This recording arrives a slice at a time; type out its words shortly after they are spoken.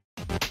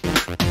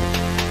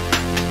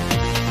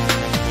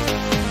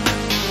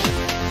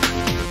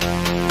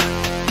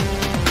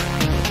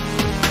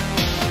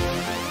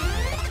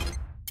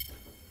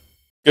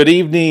Good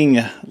evening,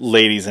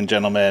 ladies and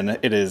gentlemen.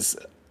 It is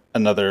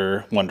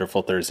another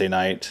wonderful Thursday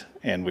night,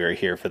 and we are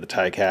here for the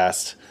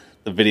TieCast,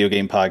 the video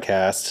game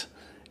podcast.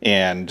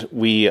 And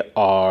we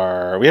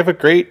have a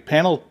great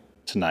panel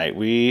tonight.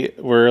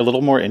 We're a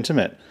little more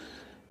intimate,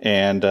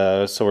 and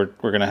so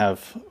we're gonna have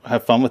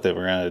fun with it.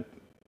 We're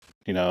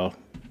gonna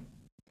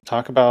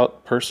talk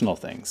about personal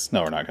things.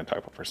 No, we're not gonna talk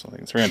about personal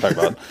things. We're gonna talk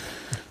about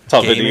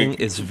gaming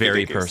is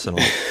very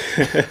personal.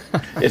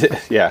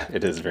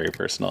 It is very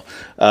personal.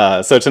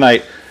 So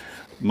tonight,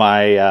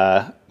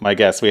 my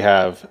guests, we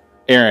have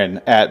Aaron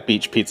at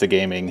Beach Pizza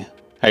Gaming.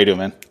 How you doing,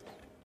 man?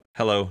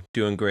 Hello,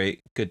 doing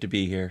great. Good to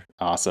be here.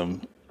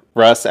 Awesome.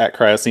 Russ at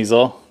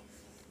Cryosneasel.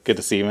 Good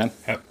to see you, man.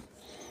 Yep.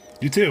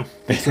 You too.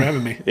 Thanks for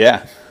having me.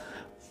 Yeah.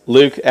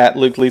 Luke at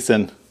Luke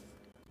Leeson.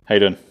 How you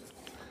doing?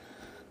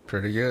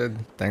 Pretty good.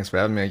 Thanks for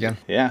having me again.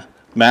 Yeah.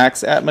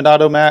 Max at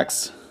Madado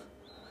Max.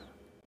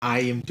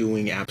 I am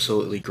doing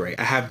absolutely great.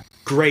 I have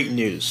great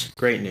news.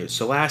 Great news.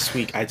 So last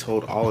week I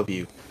told all of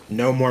you,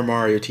 no more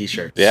Mario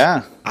t-shirts.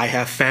 Yeah. I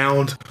have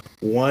found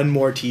one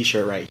more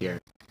t-shirt right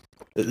here.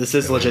 This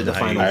is legit the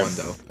final one,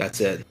 though.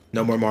 That's it.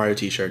 No more Mario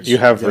t-shirts. You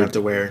don't have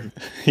to wear.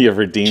 You have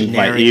redeemed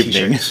my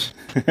evening.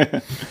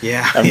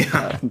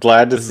 I'm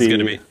glad to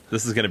see.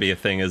 This is gonna be a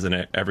thing, isn't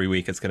it? Every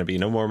week it's gonna be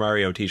no more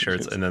Mario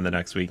t-shirts, and then the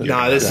next week.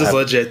 No, this is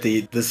legit.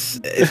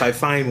 If I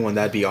find one,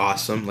 that'd be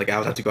awesome. Like I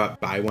would have to go out and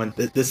buy one.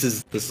 This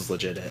is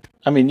legit. It.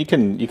 I mean, you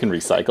can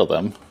recycle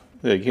them.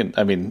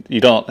 You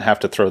don't have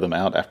to throw them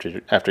out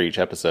after each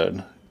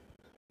episode.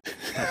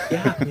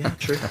 Yeah,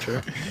 true.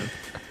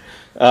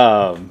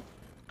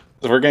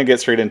 So we're going to get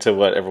straight into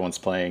what everyone's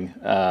playing.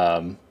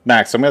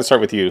 Max, I'm going to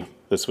start with you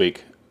this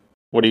week.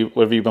 What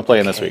have you been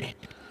playing this week?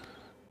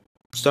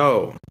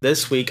 So,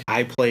 this week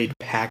I played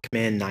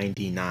Pac-Man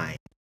 99.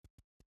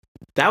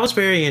 That was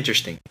very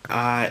interesting.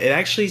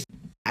 It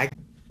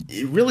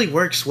really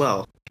works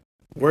well.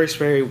 Works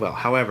very well.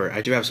 However, I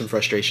do have some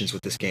frustrations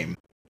with this game.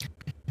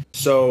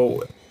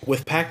 So,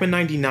 with Pac-Man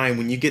 99,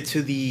 when you get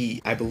to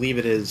I believe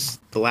it is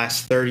the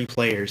last 30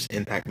 players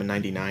in Pac-Man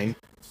 99,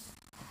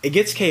 it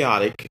gets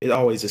chaotic. It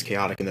always is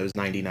chaotic in those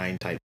 99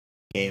 type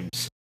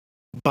games.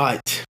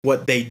 But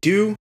what they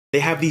do,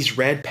 they have these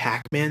red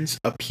Pac-Mans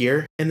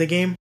appear in the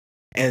game,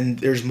 and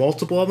there's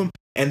multiple of them,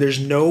 and there's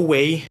no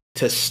way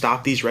to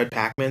stop these red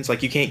Pac-Mans.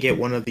 Like, you can't get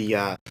one of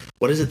the,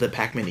 what is it the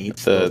Pac-Man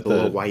eats? The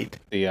little white...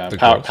 The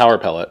power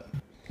pellet.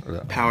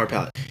 Power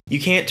pellet. You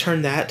can't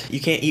turn that, you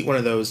can't eat one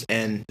of those,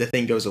 and the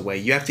thing goes away.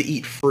 You have to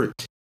eat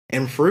fruit.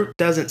 And fruit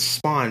doesn't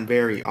spawn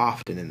very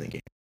often in the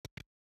game.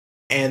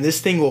 And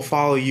this thing will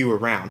follow you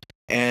around.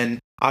 And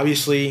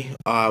obviously,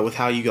 with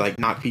how you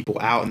knock people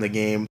out in the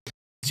game,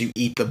 you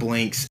eat the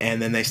blinks, and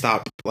then they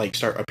start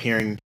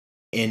appearing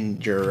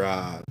in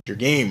your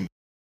game.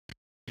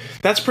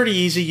 That's pretty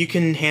easy. You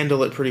can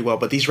handle it pretty well.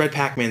 But these red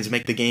Pac-Mans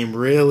make the game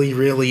really,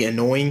 really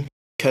annoying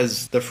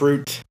because the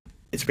fruit,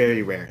 it's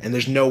very rare, and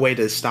there's no way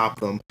to stop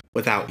them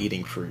without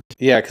eating fruit.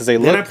 Yeah, because they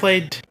look. Then I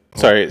played.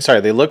 Sorry.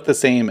 They look the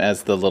same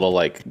as the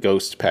little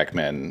ghost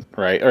Pac-Man,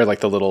 right? Or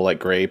the little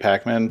gray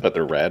Pac-Man, but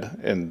they're red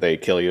and they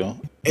kill you.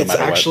 It's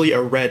actually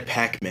a red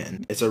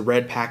Pac-Man. It's a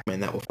red Pac-Man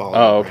that will follow.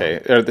 Oh,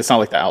 okay. It's not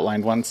like the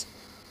outlined ones.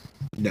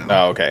 No.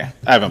 Oh, okay.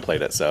 I haven't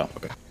played it, so.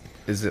 Okay.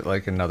 Is it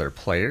like another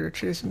player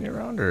chasing you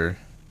around, or?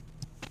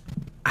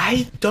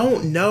 I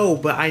don't know,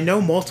 but I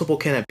know multiple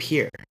can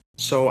appear,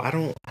 so I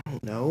don't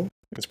know.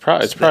 It's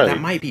probably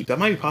that might be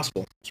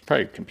possible. It's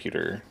probably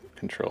computer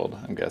controlled,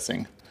 I'm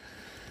guessing.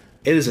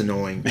 It is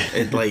annoying.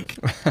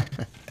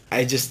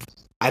 I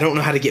don't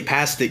know how to get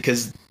past it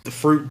because the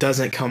fruit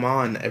doesn't come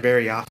on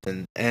very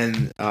often.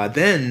 And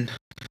then,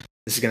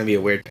 this is going to be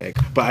a weird pick,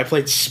 but I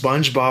played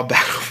SpongeBob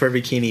Battle for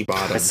Bikini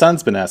Bottom. My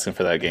son's been asking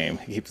for that game.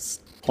 He keeps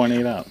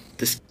pointing it out.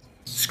 This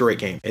is a great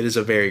game. It is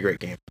a very great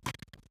game.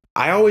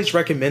 I always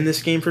recommend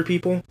this game for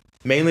people,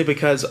 mainly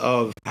because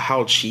of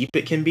how cheap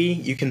it can be.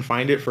 You can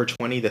find it for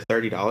 $20 to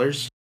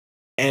 $30.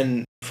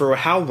 And for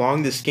how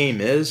long this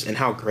game is and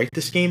how great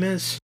this game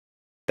is,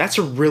 that's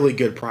a really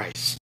good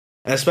price.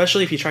 And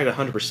especially if you try to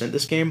 100%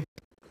 this game,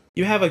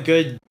 you have a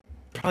good,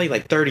 probably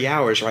 30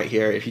 hours right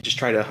here if you just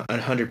try to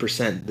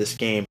 100% this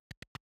game.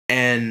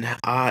 And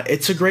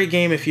it's a great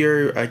game if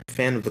you're a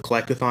fan of the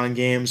Collectathon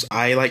games.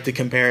 I like to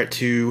compare it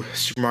to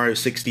Super Mario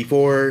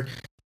 64,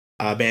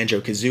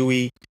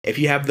 Banjo-Kazooie. If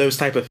you have those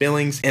type of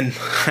feelings, and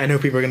I know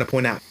people are going to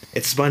point out,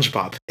 it's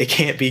SpongeBob. It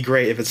can't be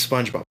great if it's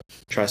SpongeBob.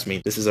 Trust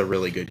me, this is a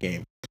really good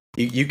game.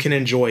 You can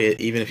enjoy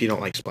it even if you don't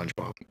like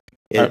SpongeBob.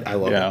 I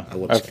love it. I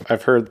love it.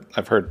 I've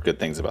heard good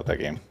things about that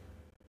game.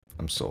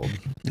 I'm sold.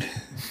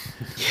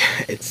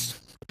 Yeah,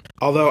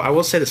 although I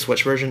will say the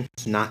Switch version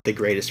is not the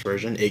greatest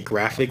version.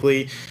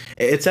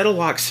 It's at a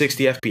lock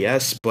 60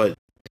 FPS, but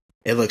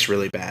it looks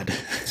really bad.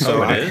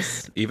 So it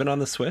is? Even on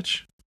the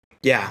Switch?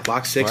 Yeah,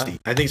 lock 60. Wow.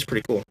 I think it's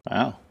pretty cool.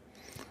 Wow.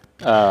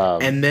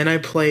 And then I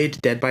played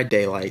Dead by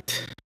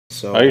Daylight.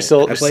 So I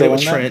played it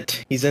with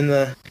Trent. He's in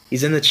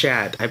the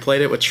chat. I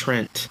played it with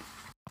Trent.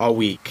 all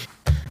week.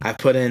 I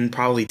put in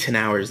probably 10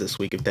 hours this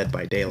week of Dead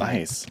by Daylight.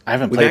 Nice. I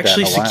haven't We've played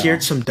actually that in a while.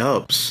 secured some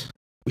dubs.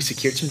 We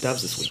secured some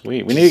dubs this week.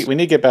 Sweet. We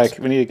need to get back.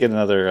 We need to get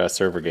another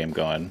server game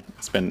going.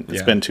 It's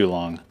been too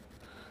long.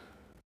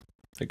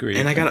 Agreed.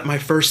 And I got my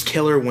first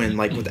killer win,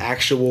 like with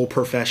actual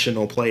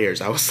professional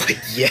players. I was like,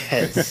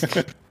 yes.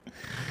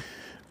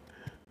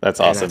 That's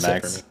awesome, that's it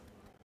Max. for me.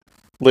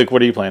 Luke,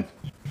 what are you playing?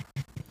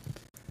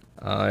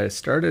 I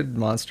started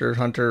Monster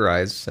Hunter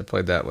Rise. I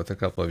played that with a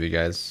couple of you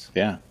guys.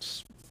 Yeah.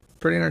 It's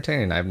pretty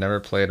entertaining. I've never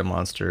played a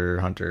Monster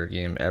Hunter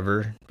game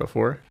ever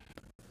before,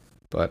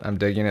 but I'm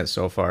digging it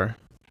so far.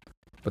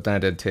 But then I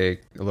did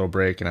take a little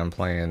break, and I'm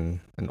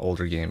playing an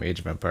older game, Age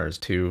of Empires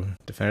 2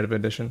 Definitive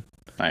Edition,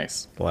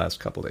 Nice. the last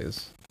couple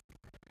days.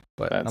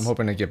 But That's- I'm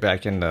hoping to get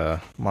back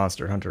into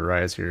Monster Hunter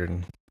Rise here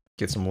and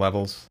get some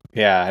levels.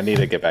 Yeah, I need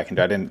to get back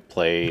into. I didn't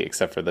play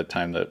except for the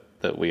time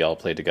that we all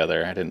played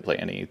together. I didn't play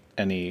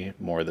any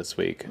more this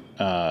week.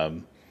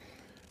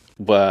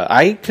 But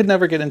I could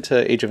never get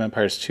into Age of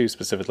Empires 2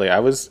 specifically. I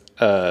was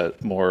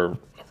more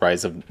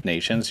Rise of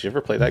Nations. Did you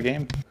ever play that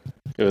game?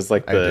 It was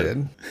like I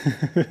did.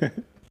 I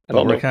But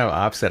don't we're know. kind of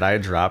opposite. I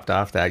dropped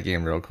off that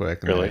game real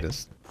quick, and Really? then I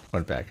just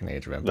went back in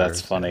Age of Empires.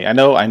 That's funny. I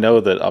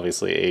know that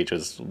obviously Age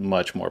was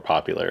much more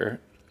popular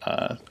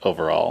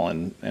overall,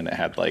 and it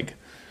had like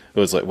it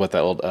was like what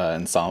that old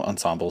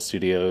ensemble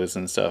studios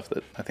and stuff.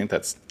 That I think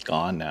that's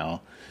gone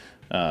now.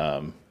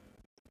 But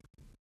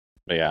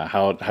yeah,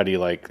 how do you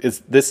like? Is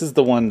this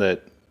the one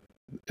that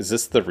is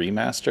this the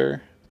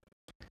remaster,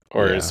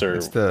 or Yeah, is there?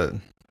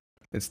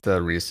 It's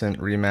the recent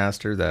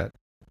remaster that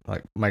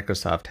like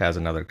Microsoft has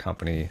another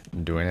company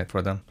doing it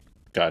for them,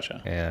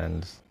 Gotcha.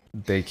 and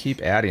they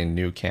keep adding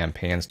new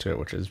campaigns to it,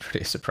 which is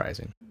pretty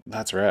surprising.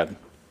 That's rad.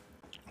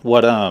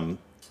 What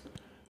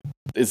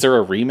is there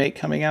a remake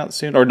coming out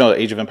soon? Or no,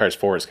 Age of Empires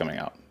 4 is coming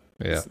out.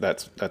 Yeah,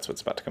 That's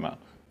what's about to come out.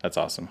 That's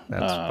awesome.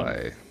 that's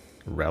by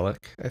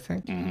Relic, I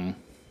think. Mm-hmm.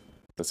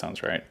 That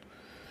sounds right.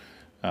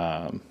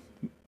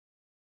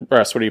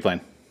 Russ, what are you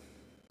playing?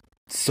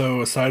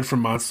 So aside from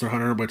Monster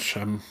Hunter, which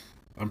I'm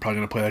probably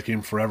gonna play that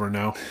game forever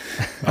now.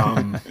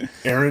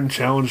 Aaron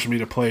challenged me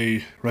to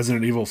play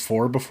Resident Evil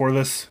 4 before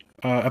this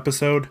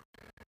episode.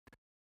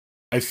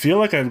 I feel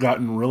like I've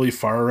gotten really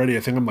far already.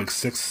 I think I'm like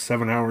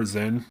 6-7 hours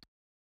in.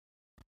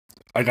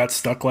 I got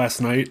stuck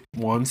last night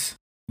once,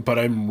 but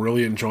I'm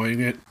really enjoying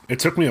it. It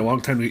took me a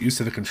long time to get used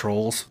to the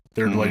controls.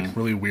 They're like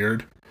really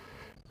weird.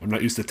 I'm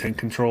not used to tank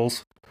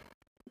controls.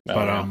 Oh,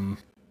 But wow.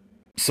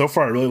 so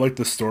far I really like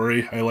the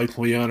story. I like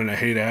Leon and I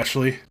hate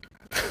Ashley.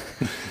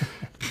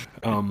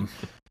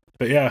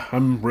 But yeah,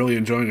 I'm really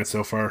enjoying it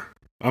so far.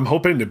 I'm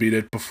hoping to beat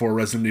it before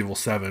Resident Evil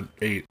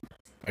 8.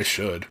 I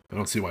should. I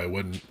don't see why I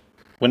wouldn't.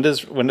 When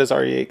does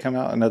RE8 come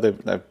out? I know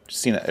I've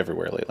seen it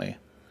everywhere lately.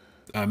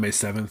 May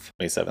 7th.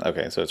 May 7th.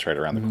 Okay, so it's right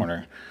around the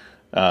corner.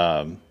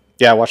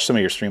 Yeah, I watched some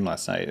of your stream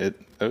last night.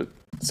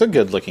 It's a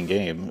good looking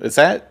game. Is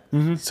that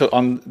so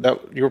on that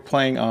you were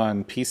playing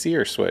on PC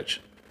or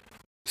Switch?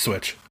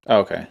 Switch. Oh,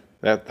 okay.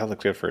 That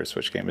looked good for a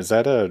Switch game. Is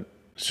that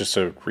it's just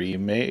a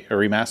remake, a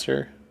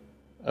remaster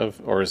of,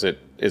 or is it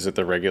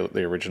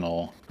the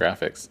original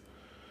graphics?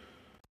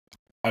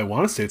 I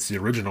want to say it's the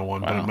original one,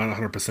 but Wow. I'm not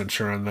 100%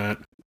 sure on that.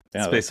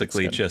 Yeah, It's that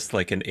basically looks good. just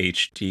like an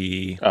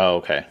HD. Oh,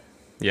 okay.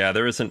 Yeah,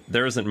 there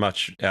isn't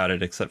much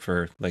added except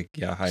for like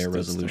higher Just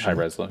resolution. high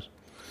resolution.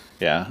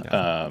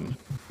 Yeah.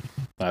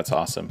 That's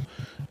awesome.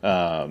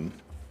 Aaron,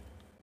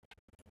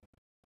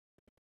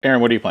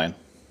 what are you playing?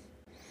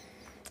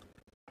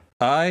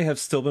 I have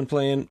still been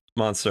playing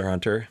Monster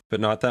Hunter, but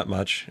not that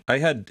much. I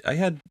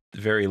had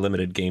very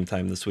limited game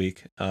time this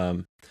week.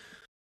 So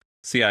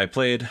yeah, I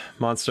played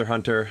Monster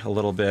Hunter a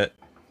little bit.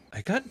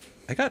 I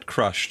got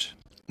crushed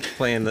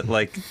playing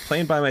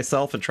by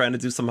myself and trying to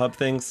do some hub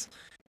things.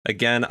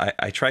 Again,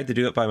 I tried to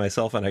do it by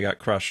myself and I got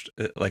crushed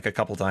like a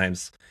couple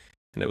times.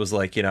 And it was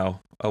like,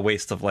 a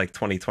waste of like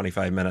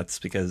 20-25 minutes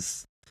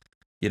because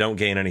you don't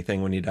gain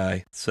anything when you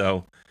die.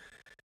 So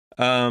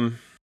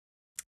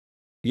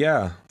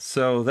yeah,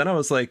 so then I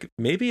was like,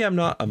 maybe I'm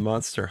not a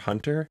monster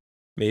hunter.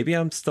 Maybe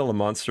I'm still a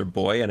monster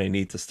boy and I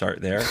need to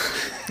start there.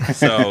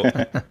 So,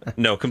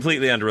 no,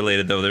 completely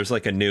unrelated though. There's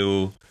like a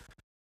new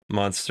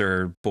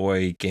Monster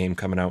Boy game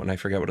coming out and I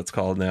forget what it's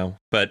called now.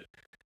 But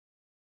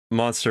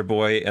Monster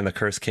Boy and the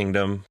Cursed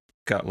Kingdom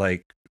got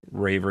like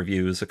rave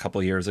reviews a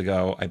couple years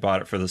ago. I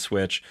bought it for the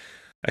Switch.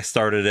 I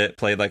started it,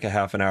 played like a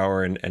half an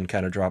hour and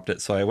kind of dropped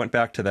it. So I went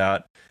back to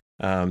that.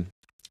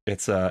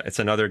 It's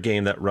another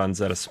game that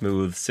runs at a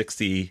smooth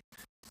 60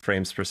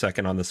 frames per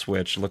second on the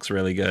Switch. Looks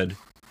really good.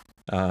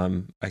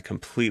 I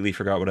completely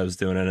forgot what I was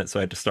doing in it, so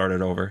I had to start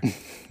it over.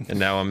 And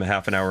now I'm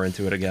half an hour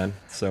into it again.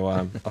 So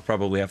I'll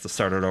probably have to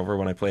start it over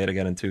when I play it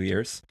again in 2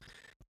 years.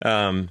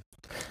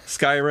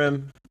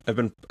 Skyrim,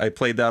 I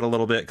played that a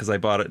little bit because I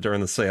bought it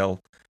during the sale.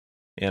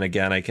 And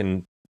again, I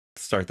can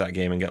start that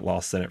game and get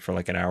lost in it for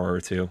like an hour or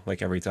two,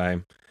 like every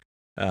time.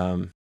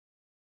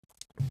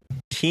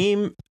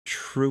 Team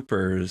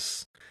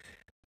Troopers,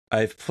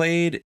 I've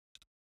played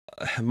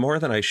more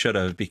than I should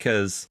have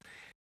because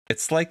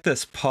it's like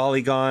this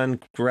polygon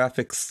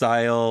graphic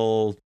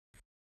style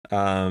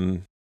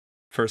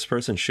first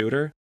person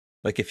shooter.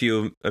 Like if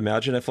you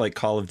imagine if like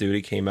Call of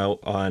Duty came out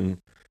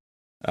on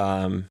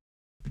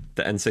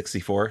the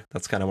N64,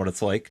 that's kind of what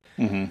it's like.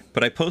 Mm-hmm.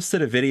 But I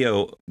posted a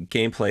video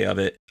gameplay of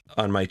it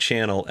on my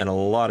channel, and a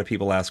lot of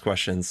people asked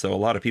questions, so a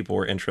lot of people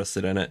were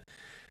interested in it.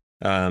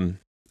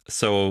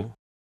 So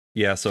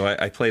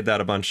I played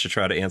that a bunch to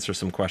try to answer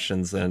some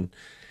questions, and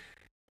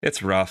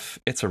it's rough.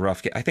 It's a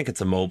rough game. I think it's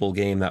a mobile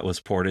game that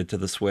was ported to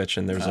the Switch,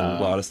 and there's a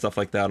lot of stuff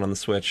like that on the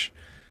Switch.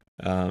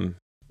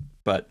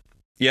 But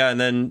yeah, and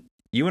then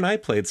you and I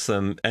played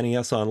some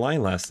NES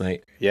Online last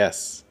night.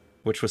 Yes.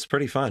 Which was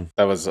pretty fun.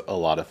 That was a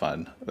lot of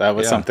fun. That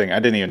was something I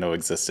didn't even know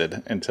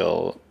existed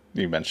until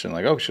you mentioned,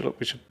 like, oh,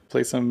 we should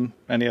play some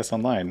NES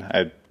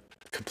Online.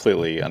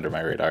 Completely under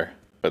my radar,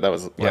 but that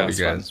was you fun.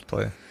 guys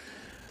play.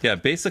 Yeah,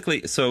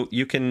 basically, so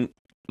you can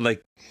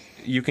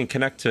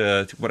connect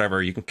to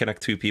whatever. You can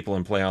connect two people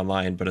and play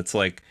online, but it's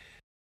like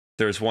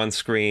there's one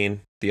screen,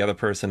 the other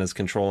person is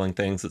controlling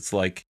things. It's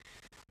like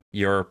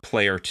your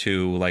player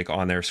two, like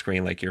on their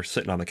screen, like you're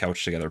sitting on the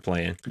couch together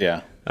playing.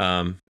 Yeah.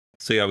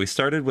 So yeah, we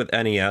started with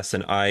NES,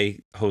 and I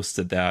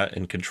hosted that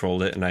and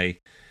controlled it, and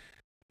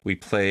we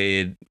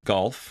played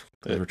golf.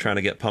 We were trying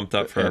to get pumped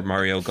up for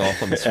Mario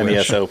Golf on the Switch.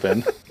 NES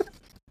Open.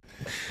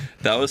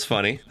 That was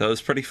funny. That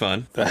was pretty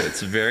fun.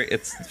 It's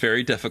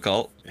very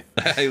difficult.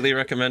 I highly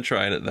recommend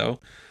trying it though.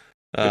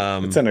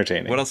 It's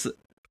entertaining.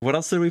 What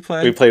else did we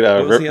play? We played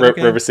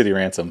River City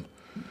Ransom.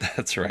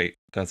 That's right.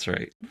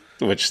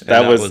 Which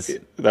that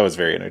was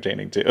very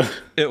entertaining too.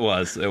 It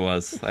was.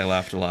 I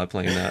laughed a lot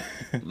playing that.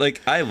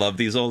 Like, I love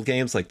these old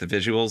games. Like, the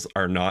visuals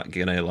are not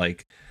gonna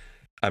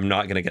I'm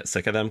not gonna get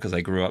sick of them because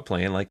I grew up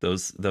playing like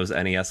those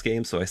NES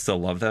games, so I still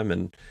love them.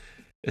 And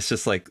it's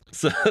just like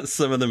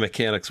some of the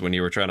mechanics when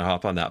you were trying to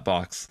hop on that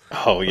box.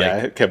 Oh yeah,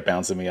 it kept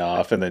bouncing me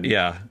off, and then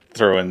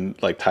throwing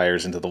like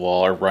tires into the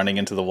wall or running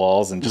into the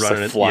walls and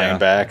just flying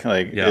back.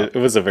 Like it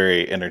was a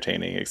very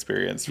entertaining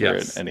experience for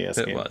an NES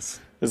game. It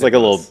was like a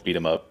little beat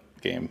 'em up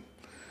game.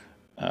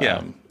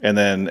 And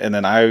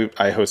then I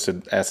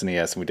hosted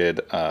SNES, and we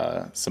did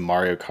some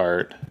Mario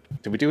Kart.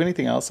 Did we do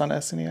anything else on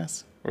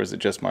SNES, or is it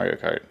just Mario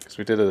Kart? Because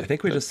we did I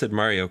think we just did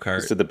Mario Kart.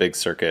 Just did the big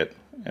circuit,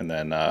 and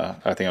then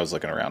I think I was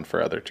looking around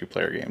for other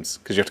 2-player games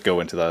because you have to go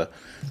into the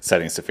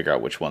settings to figure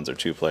out which ones are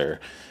 2-player.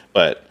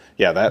 But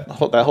yeah, that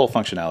whole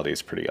functionality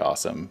is pretty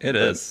awesome.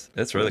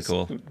 It's really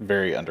cool.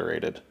 Very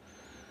underrated.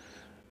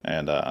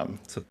 And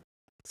so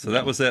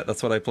that was it.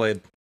 That's what I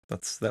played.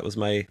 That was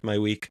my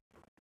week.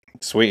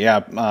 Sweet,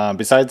 yeah.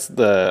 Besides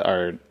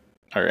our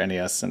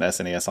NES and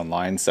SNES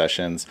Online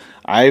sessions,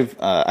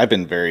 I've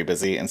been very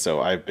busy, and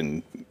so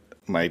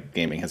my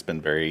gaming has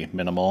been very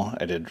minimal.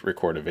 I did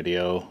record a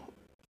video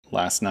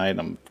last night.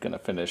 I'm gonna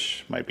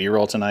finish my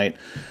B-roll tonight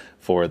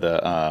for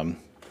the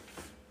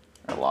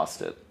I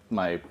lost it.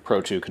 My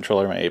Pro 2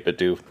 controller, my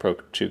 8BitDo Pro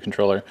 2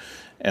 controller,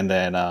 and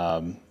then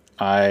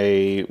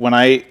when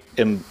I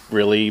am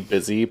really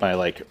busy,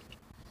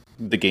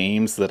 the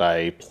games that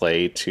I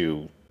play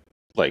to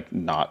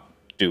not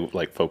do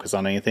focus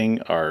on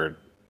anything are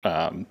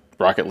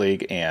Rocket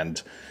League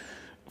and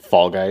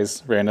Fall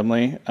Guys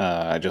randomly.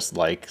 I just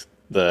I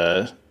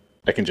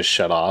can just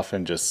shut off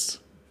and just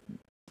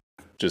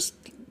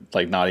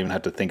not even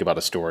have to think about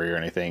a story or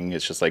anything.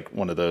 It's just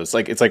one of those,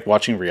 it's like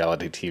watching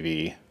reality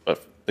TV,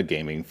 but the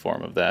gaming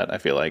form of that, I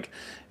feel like,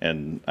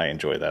 and I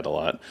enjoy that a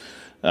lot.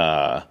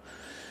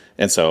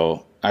 And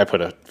so I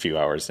put a few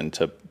hours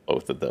into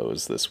both of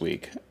those this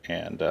week,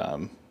 and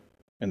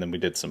then we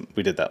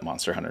did that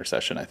Monster Hunter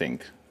session. I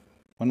think,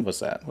 when was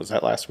that? Was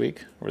that last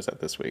week or was that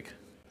this week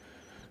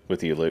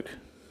with you, Luke?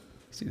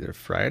 It's either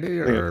Friday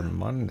or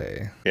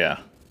Monday.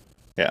 Yeah.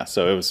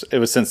 So it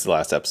was since the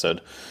last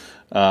episode.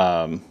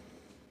 So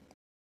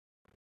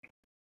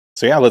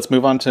yeah, let's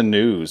move on to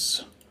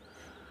news.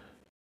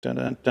 Dun,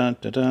 dun, dun,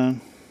 dun,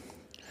 dun.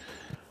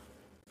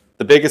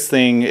 The biggest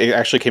thing, it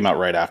actually came out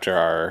right after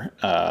our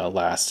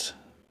last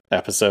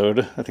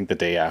episode. I think the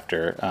day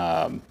after.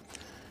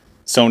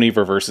 Sony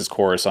reverses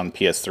course on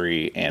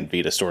PS3 and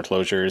Vita store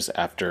closures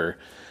after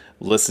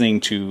listening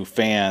to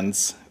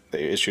fans.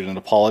 They issued an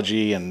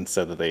apology and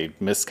said that they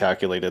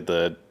miscalculated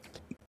the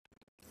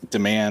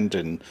demand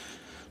and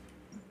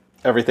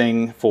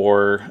everything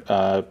for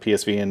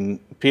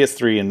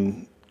PS3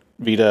 and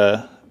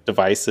Vita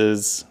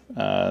devices,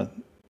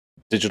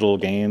 digital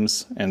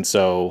games, and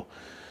so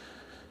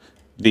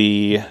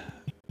they're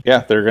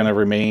going to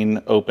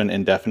remain open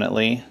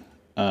indefinitely.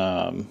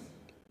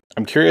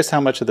 I'm curious how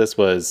much of this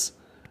was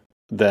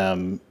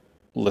them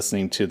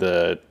listening to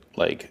the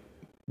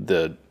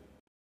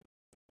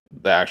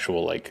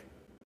actual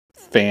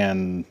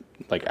fan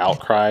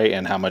outcry,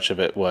 and how much of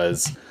it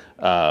was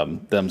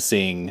them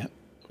seeing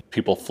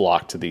people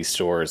flock to these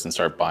stores and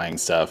start buying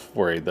stuff,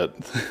 worried that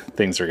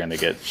things are going to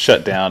get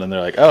shut down, and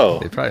they're like, oh,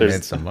 they probably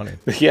made some money.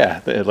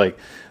 Yeah,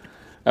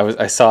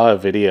 I saw a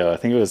video. I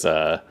think it was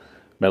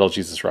Metal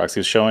Jesus Rocks. He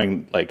was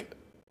showing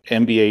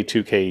NBA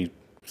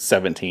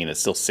 2K17 is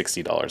still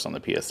 $60 on the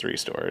PS3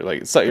 store.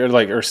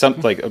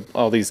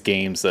 All these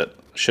games that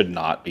should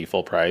not be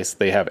full price.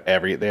 They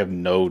have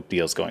no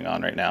deals going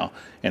on right now,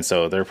 and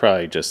so they're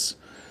probably just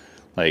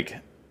like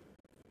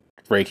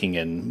raking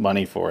in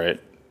money for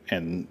it.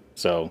 And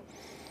so,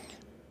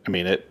 I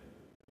mean, oh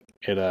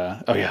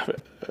yeah,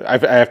 I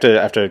have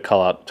to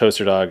call out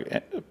Toaster Dog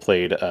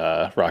played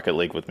Rocket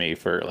League with me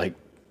for like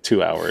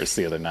 2 hours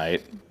the other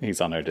night.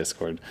 He's on our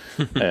Discord,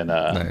 and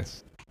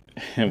Nice.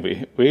 and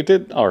we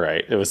did all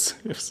right. It was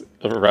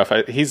rough.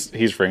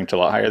 He's ranked a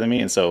lot higher than me,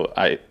 and so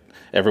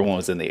everyone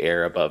was in the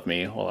air above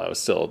me while I was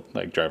still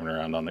like driving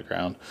around on the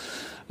ground.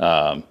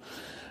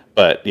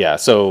 But yeah,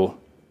 so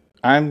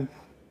I'm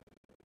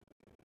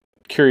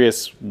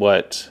curious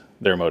what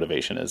their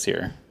motivation is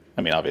here.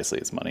 I mean, obviously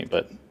it's money,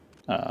 but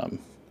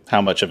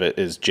how much of it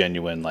is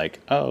genuine? Like,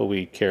 oh,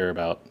 we care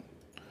about.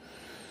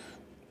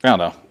 I don't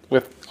know.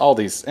 With all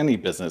these any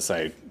business,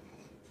 I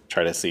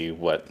try to see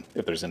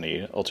if there's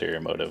any ulterior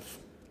motive.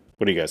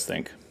 What do you guys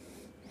think?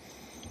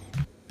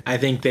 I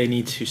think they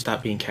need to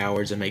stop being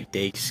cowards and make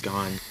Days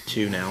Gone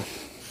 2 now.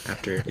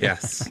 After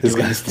Yes. doing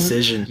this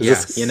decision,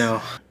 Yes. you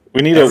know,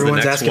 We need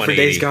everyone's next asking for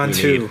Days 180 Gone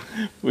we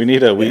 2. We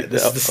need a.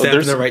 This is the step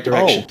in the right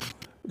direction.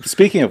 Oh,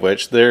 speaking of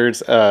which, there's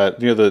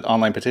the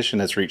online petition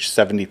has reached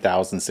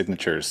 70,000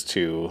 signatures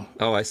to.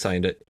 Oh, I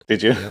signed it.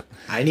 Did you? Yeah.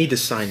 I need to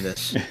sign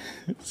this.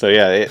 So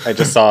yeah, I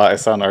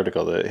saw an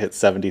article that hit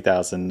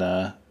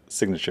 70,000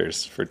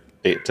 signatures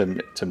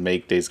to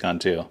make Days Gone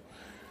 2,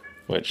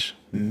 which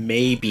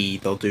Maybe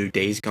they'll do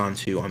Days Gone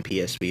 2 on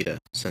PS Vita,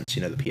 since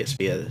the PS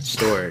Vita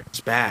store is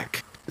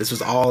back. This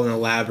was all an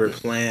elaborate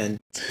plan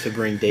to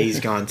bring Days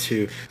Gone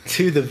 2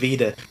 to the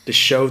Vita to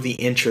show the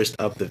interest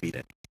of the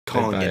Vita.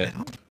 Calling buy it it.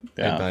 out.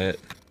 yeah. I buy it.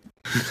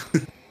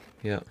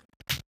 Yeah.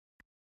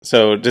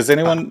 So does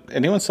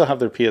anyone still have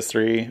their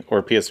PS3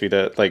 or PS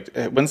Vita? Like,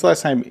 when's the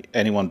last time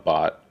anyone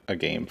bought a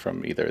game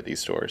from either of these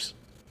stores?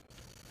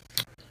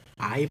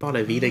 I bought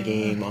a Vita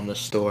game on the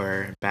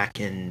store back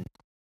in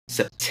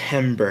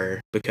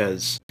September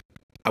because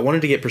I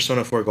wanted to get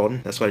Persona 4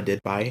 Golden. That's what I did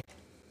buy.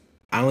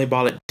 I only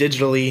bought it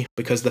digitally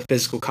because the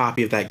physical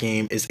copy of that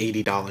game is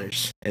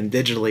 $80. And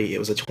digitally, it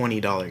was a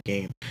 $20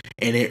 game.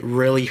 And it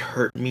really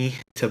hurt me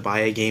to buy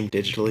a game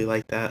digitally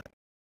like that.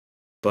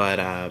 But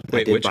I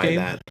Wait, did which buy game?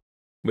 that.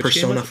 Which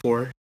game Persona was it?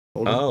 4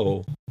 Golden.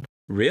 Oh,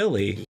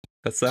 really?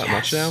 That's that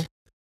much now?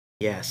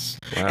 Yes.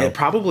 Wow. It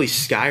probably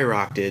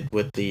skyrocketed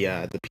with the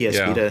PS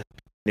Yeah. Vita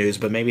news,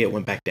 but maybe it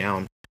went back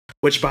down.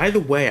 Which, by the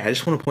way, I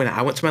just want to point out,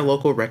 I went to my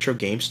local retro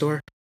game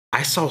store.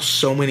 I saw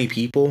so many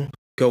people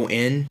go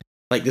in.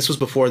 Like, this was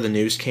before the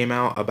news came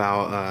out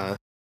about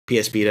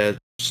PS Vita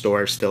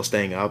store still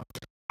staying up.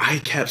 I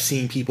kept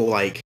seeing people,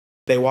 like,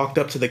 they walked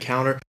up to the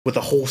counter with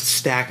a whole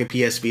stack of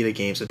PS Vita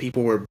games, and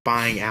people were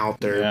buying out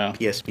their Yeah.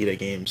 PS Vita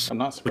games, I'm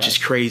not surprised. which is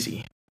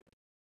crazy.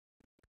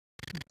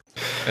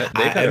 They've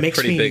had it a makes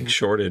pretty me- big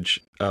shortage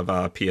of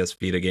PS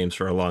Vita games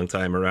for a long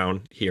time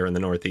around here in the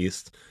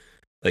Northeast.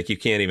 Like, you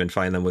can't even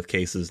find them with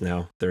cases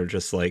now. They're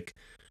just like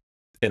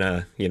in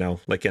a,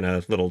 like in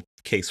a little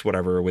case,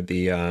 whatever, with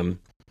the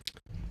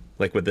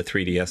like with the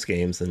 3DS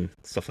games and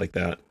stuff like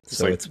that.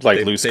 So like- it's like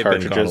they've loose been gone a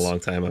cartridges? long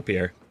time up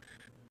here.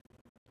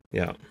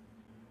 Yeah,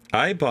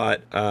 I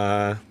bought.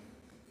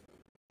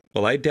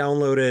 Well, I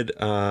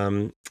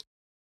downloaded.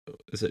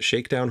 Is it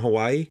Shakedown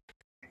Hawaii?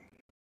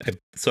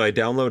 So I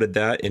downloaded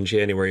that in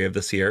January of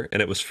this year,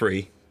 and it was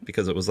free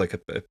because it was like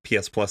a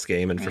PS Plus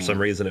game, and for some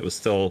reason it was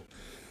still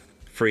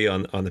free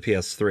on the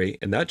PS3,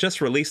 and that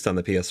just released on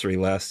the PS3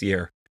 last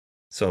year.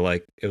 So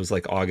like it was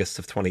like August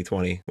of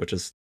 2020, which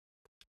is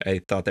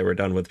I thought they were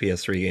done with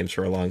PS3 games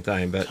for a long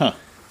time, but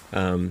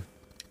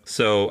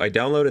so I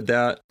downloaded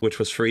that, which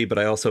was free, but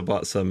I also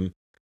bought some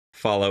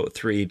Fallout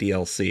 3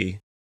 DLC.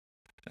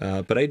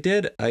 But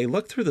I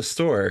looked through the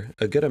store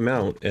a good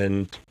amount,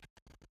 and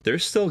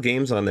there's still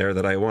games on there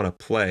that I want to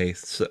play,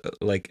 so,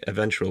 like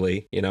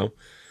eventually,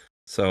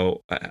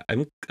 So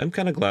I'm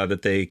kind of glad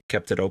that they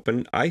kept it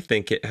open. I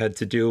think it had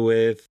to do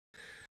with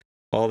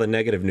all the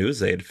negative news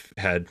they'd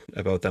had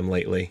about them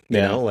lately. You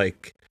know,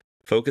 like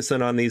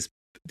focusing on these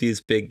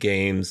big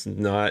games,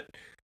 not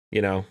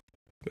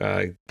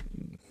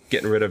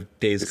getting rid of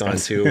Days Gone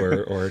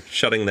 2 or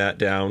shutting that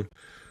down.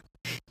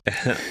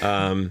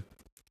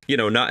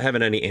 Not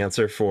having any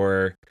answer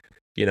for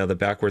the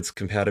backwards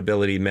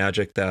compatibility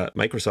magic that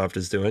Microsoft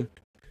is doing,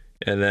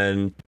 and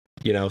then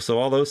so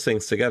all those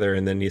things together,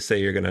 and then you say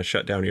you're going to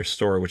shut down your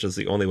store, which is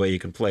the only way you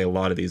can play a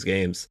lot of these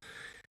games.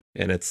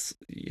 And I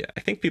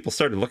think people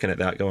started looking at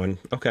that going,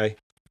 okay,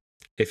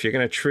 if you're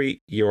going to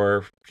treat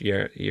your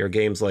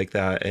games like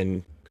that,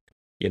 and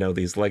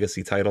these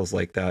legacy titles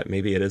like that,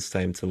 maybe it is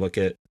time to look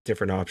at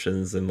different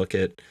options and look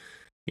at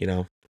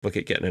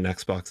getting an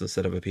Xbox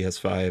instead of a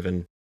PS5.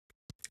 And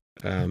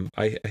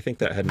I think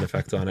that had an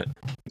effect on it.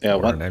 Yeah,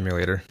 Or an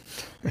emulator.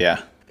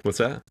 Yeah, What's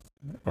that?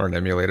 Or an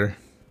emulator.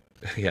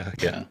 Yeah.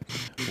 yeah.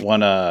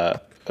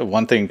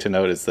 One thing to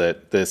note is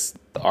that this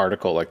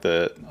article, like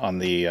on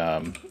the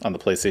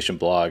PlayStation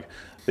blog,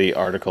 the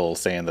article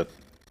saying that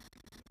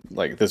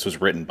like this was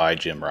written by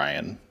Jim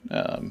Ryan.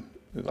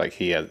 Like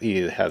he has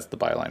the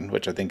byline,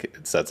 which I think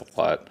it says a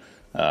lot.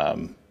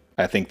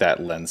 I think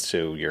that lends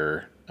to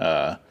your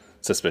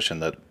suspicion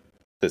that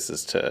this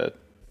is to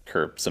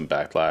curb some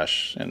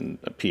backlash and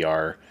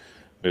PR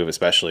move,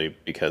 especially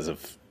because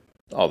of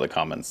all the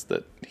comments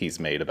that he's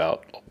made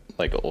about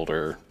like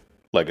older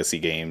legacy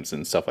games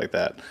and stuff like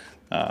that.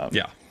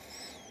 Yeah.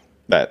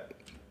 That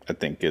I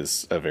think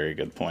is a very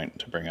good point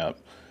to bring up.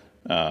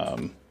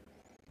 I'm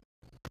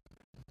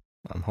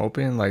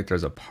hoping like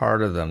there's a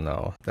part of them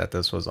though that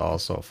this was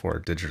also for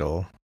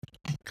digital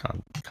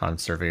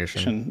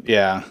conservation.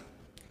 Yeah.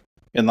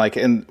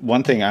 And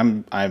one thing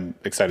I'm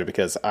excited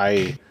because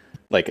I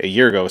like a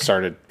year ago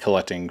started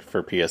collecting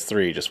for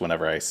PS3. Just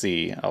whenever I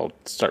see, I'll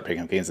start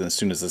picking up games. And as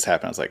soon as this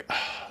happened, I was like,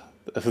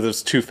 if it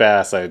was too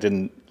fast, I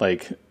didn't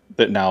like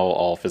that. Now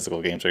all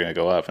physical games are going to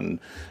go up, and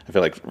I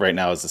feel like right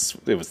now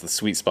it was the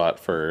sweet spot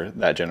for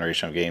that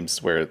generation of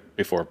games. Where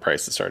before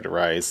prices started to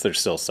rise, there's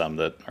still some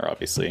that are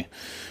obviously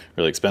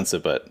really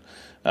expensive, but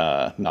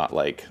not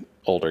like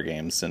older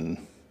games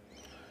and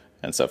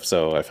stuff.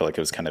 So I feel like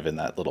it was kind of in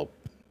that little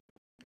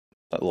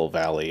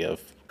valley of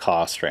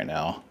cost right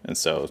now, and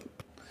so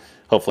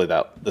hopefully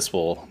this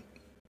will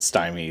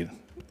stymie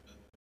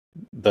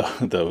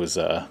those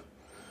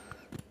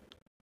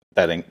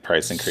that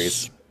price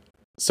increase.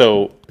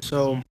 So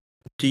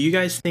do you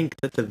guys think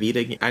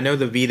that I know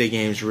the Vita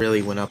games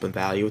really went up in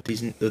value with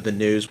the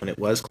news when it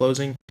was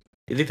closing.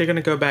 Do you think they're going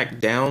to go back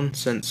down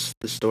since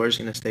the store is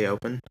going to stay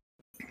open?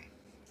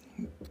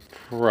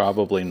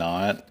 Probably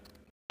not.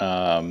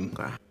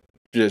 Okay.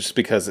 Just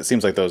because it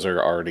seems like those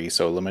are already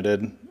so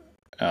limited.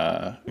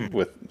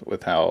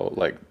 With how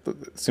like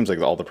it seems like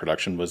all the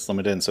production was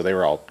limited, and so they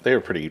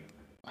were pretty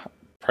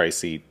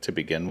pricey to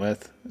begin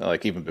with,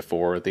 like even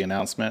before the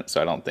announcement.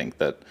 So I don't think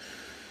that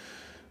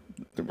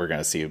we're going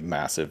to see a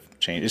massive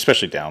change,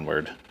 especially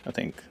downward. I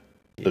think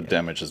the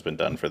damage has been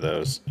done for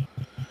those.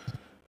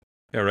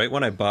 Yeah, right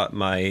when I bought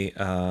my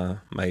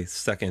my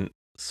second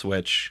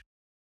Switch,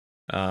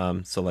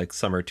 so like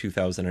summer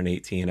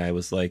 2018, I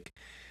was like,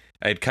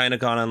 I'd kind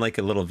of gone on like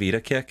a little Vita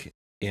kick,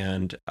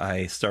 and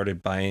I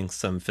started buying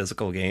some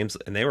physical games,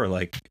 and they were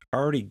like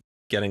already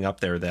getting up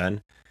there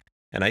then.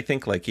 And I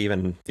think like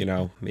even,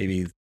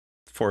 maybe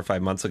 4 or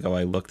 5 months ago,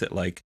 I looked at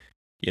like,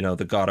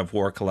 the God of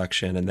War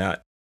collection, and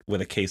that with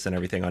a case and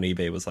everything on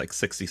eBay was like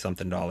 $60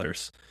 something.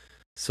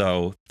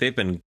 So they've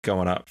been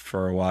going up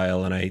for a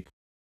while, and I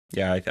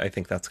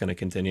think that's going to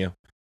continue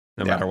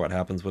no matter what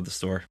happens with the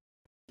store.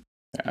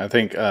 I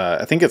think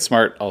it's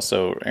smart.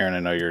 Also, Aaron, I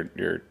know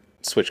you're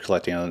Switch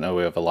collecting. I know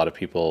we have a lot of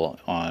people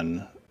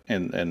on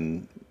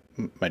in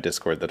my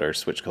Discord that are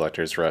Switch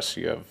collectors. Russ,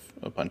 you have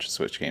a bunch of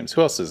Switch games.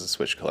 Who else is a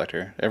Switch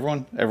collector?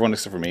 Everyone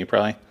except for me,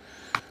 probably.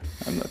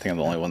 I think I'm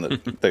the only one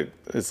that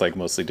is like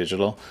mostly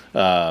digital.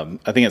 I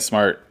think it's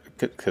smart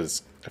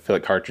because I feel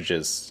like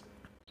cartridges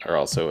are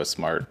also a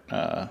smart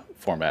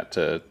format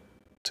to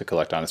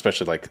collect on,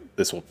 especially like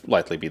this will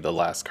likely be the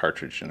last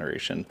cartridge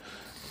generation.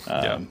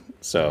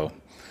 So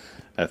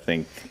I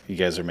think you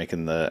guys are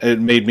making it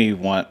made me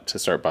want to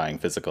start buying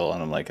physical,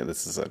 and I'm like,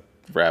 this is a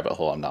rabbit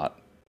hole I'm not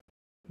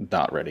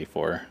ready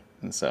for.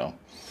 And so,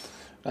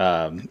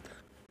 all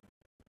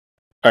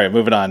right,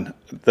 moving on.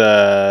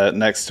 The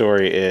next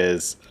story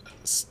is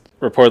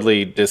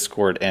reportedly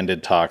Discord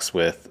ended talks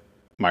with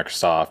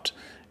Microsoft,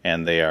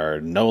 and they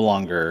are no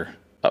longer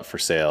up for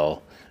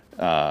sale.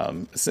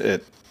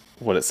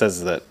 What it says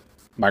is that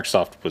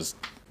Microsoft was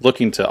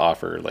looking to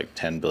offer like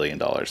 $10 billion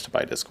to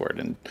buy Discord,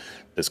 and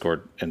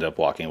Discord ended up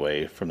walking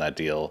away from that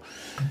deal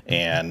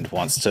and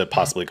wants to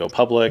possibly go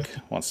public,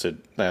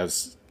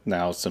 has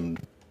now some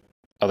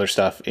other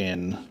stuff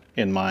in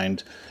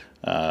mind.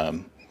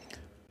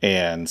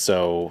 And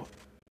so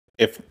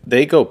if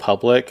they go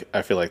public,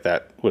 I feel like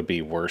that would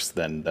be worse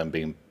than them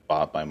being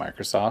bought by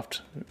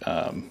Microsoft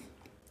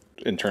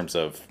in terms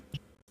of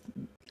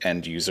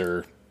end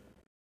user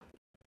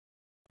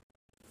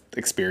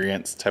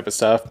experience type of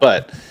stuff.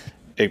 But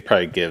it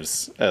probably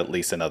gives at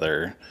least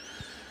another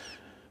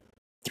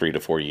 3 to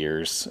 4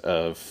 years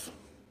of,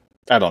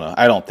 I don't know.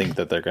 I don't think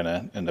that they're going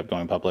to end up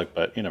going public,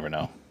 but you never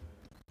know.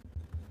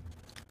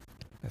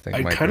 I think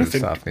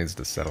Microsoft needs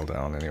to settle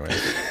down anyway.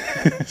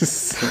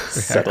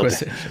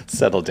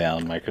 settle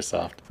down,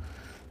 Microsoft.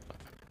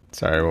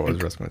 Sorry, what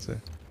was Russ going to say?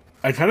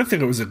 I kind of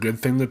think it was a good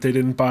thing that they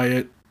didn't buy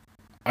it.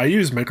 I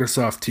use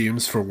Microsoft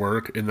Teams for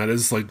work, and that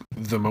is like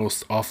the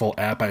most awful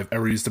app I've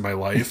ever used in my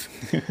life.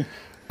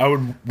 I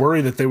would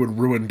worry that they would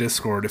ruin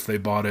Discord if they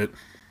bought it.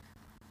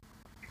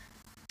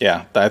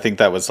 Yeah, I think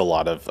that was a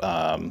lot of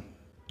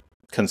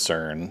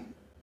concern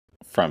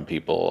from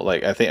people.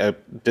 Like, I think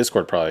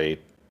Discord probably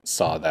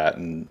saw that,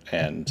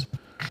 and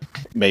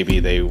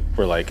maybe they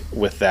were like,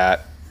 with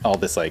that, all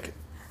this like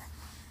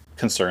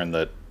concern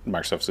that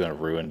Microsoft's going to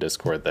ruin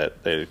Discord,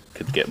 that they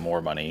could get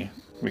more money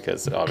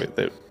because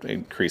they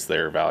increase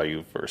their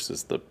value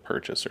versus the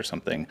purchase or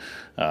something.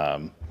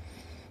 I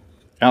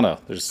don't know.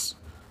 There's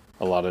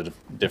a lot of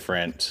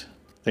different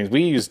things.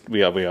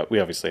 We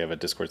obviously have a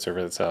Discord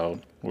server. That's how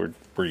we're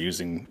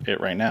using it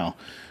right now.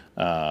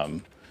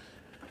 And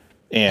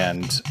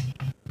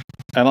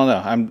I don't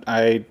know.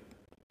 I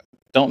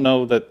don't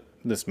know that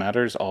this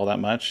matters all that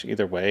much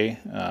either way.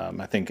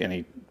 I think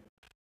any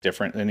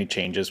different. Any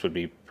changes would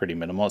be pretty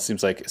minimal. It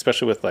seems like,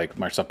 especially with like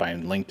Microsoft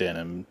buying LinkedIn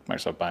and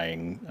Microsoft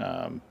buying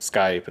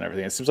Skype and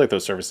everything, it seems like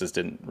those services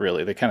didn't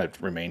really. They kind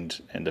of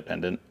remained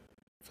independent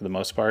for the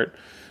most part,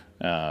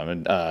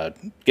 and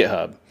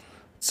GitHub,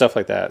 stuff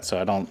like that. So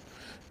I don't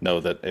know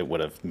that it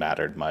would have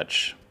mattered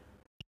much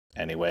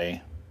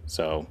anyway.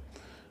 So,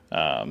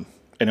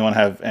 anyone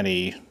have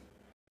any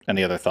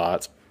other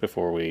thoughts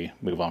before we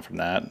move on from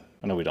that?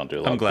 I know we don't do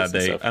a lot.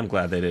 I'm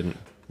glad they didn't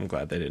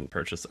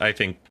purchase. I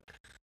think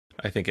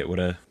it would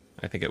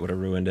have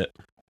ruined it.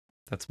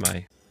 That's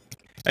my.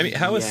 I mean,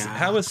 how is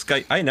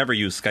Skype? I never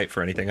use Skype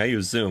for anything. I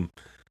use Zoom.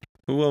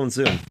 Who owns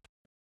Zoom?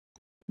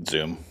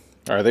 Zoom.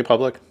 Are they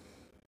public?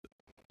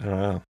 I don't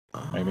know.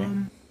 Maybe.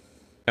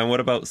 And what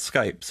about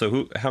Skype?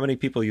 So how many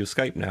people use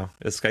Skype now?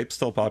 Is Skype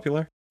still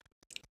popular?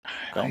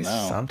 I don't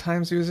know.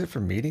 Sometimes use it for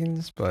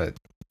meetings, but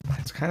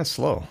it's kind of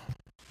slow.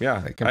 Yeah,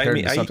 like compared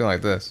to something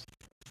like this.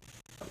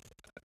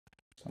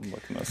 I'm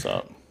looking this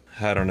up.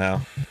 I don't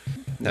know.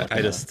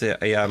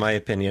 My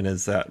opinion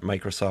is that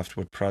Microsoft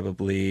would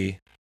probably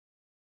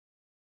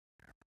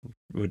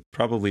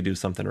do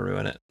something to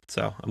ruin it.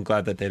 So I'm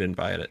glad that they didn't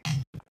buy it.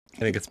 I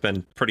think it's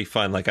been pretty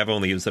fun. Like I've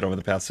only used it over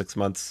the past 6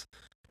 months,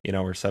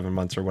 or 7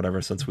 months or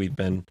whatever since we've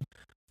been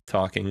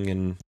talking,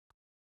 and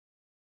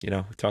we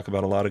talk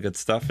about a lot of good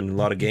stuff and a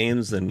lot of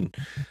games, and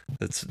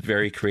it's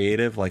very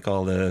creative, like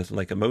all the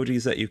like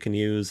emojis that you can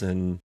use,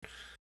 and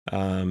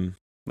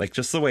like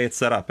just the way it's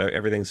set up,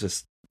 everything's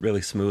just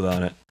really smooth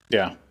on it.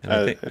 Yeah, and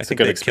I think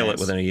they'd kill it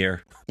within a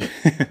year.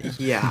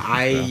 Yeah,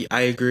 I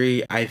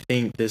agree. I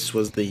think this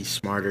was the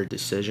smarter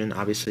decision.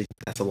 Obviously,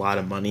 that's a lot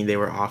of money they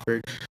were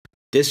offered.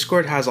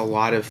 Discord has a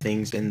lot of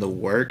things in the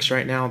works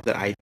right now that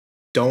I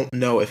don't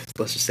know if,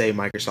 let's just say,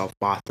 Microsoft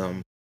bought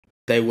them,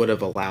 they would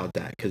have allowed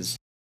that, because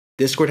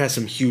Discord has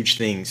some huge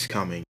things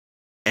coming.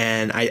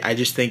 And I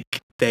just think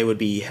they would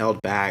be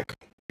held back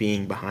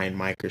being behind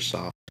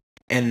Microsoft.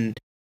 And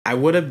I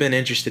would have been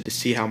interested to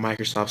see how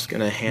Microsoft's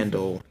going to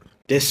handle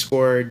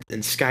Discord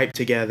and Skype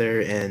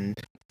together and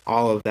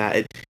all of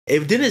that.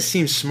 It didn't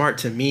seem smart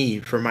to me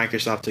for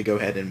Microsoft to go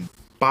ahead and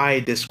buy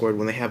Discord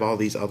when they have all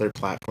these other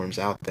platforms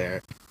out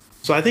there.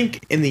 So I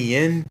think in the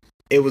end,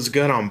 it was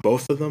good on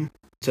both of them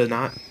to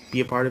not be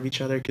a part of each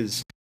other,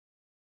 because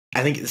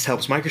I think this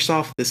helps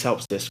Microsoft, this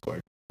helps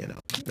Discord.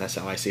 That's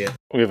how I see it.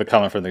 We have a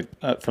comment from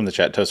the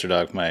chat. Toaster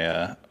Dog,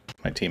 my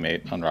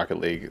teammate on Rocket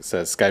League,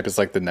 says Skype is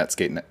like the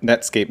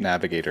Netscape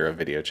navigator of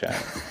video chat.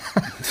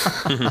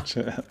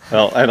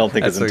 Well, I don't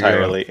think it's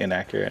entirely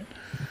inaccurate.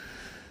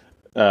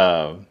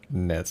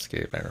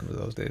 Netscape, I remember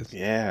those days.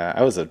 Yeah,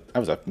 I was a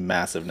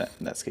massive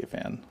Netscape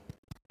fan.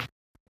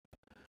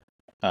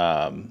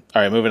 All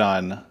right, moving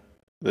on.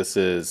 This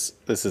is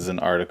an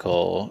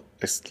article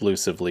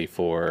exclusively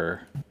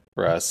for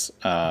us.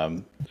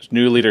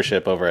 New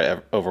leadership over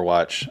at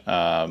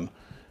Overwatch.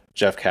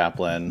 Jeff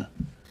Kaplan,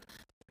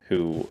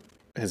 who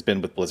has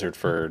been with Blizzard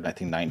for I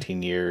think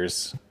 19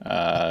 years,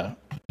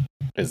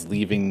 is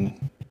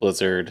leaving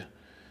Blizzard,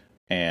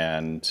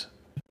 and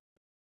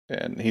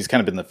he's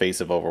kind of been the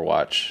face of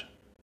Overwatch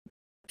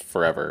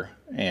forever.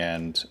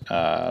 And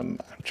I'm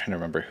trying to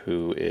remember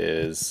who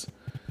is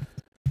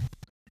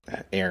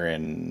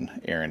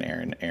Aaron.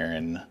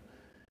 Aaron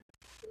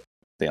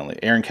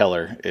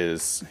Keller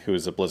who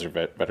is a Blizzard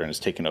veteran, has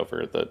taken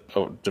over the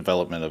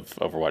development of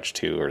Overwatch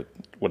 2, or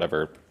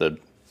whatever the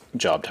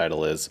job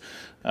title is.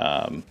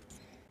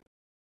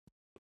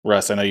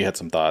 Russ, I know you had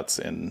some thoughts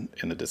in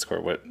the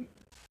Discord. What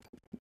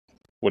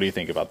do you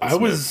think about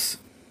this?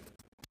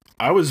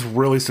 I was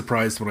really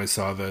surprised when I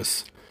saw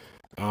this.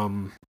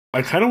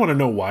 I kind of want to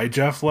know why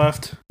Jeff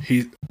left.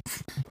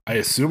 I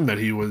assume that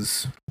he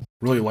was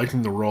really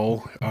liking the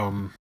role.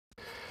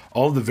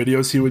 All of the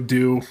videos he would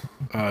do,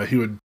 he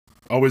would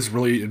always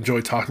really enjoy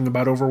talking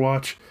about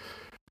Overwatch.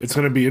 It's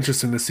going to be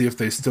interesting to see if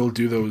they still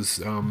do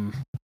those. I don't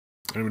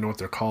even know what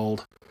they're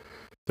called.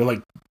 They're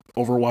like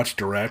Overwatch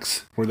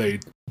Directs, where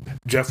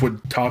Jeff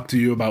would talk to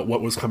you about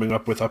what was coming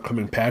up with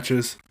upcoming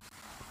patches.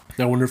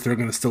 I wonder if they're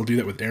going to still do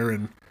that with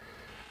Aaron.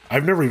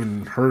 I've never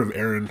even heard of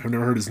Aaron. I've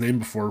never heard his name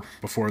before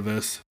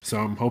this, so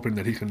I'm hoping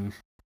that he can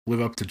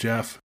live up to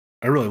Jeff.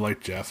 I really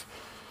liked Jeff.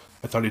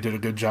 I thought he did a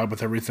good job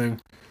with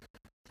everything.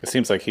 It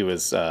seems like he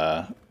was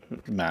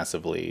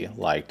massively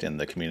liked in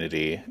the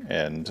community,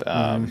 and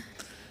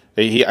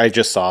I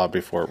just saw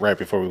right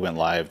before we went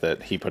live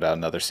that he put out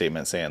another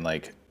statement saying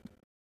like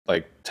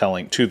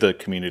telling to the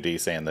community,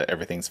 saying that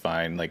everything's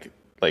fine, like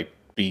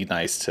be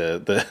nice to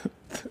the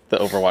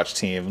Overwatch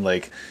team,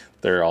 like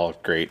they're all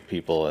great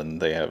people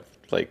and they have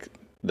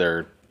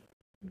they're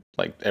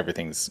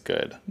everything's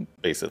good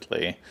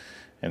basically.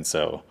 And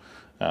so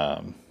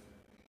I've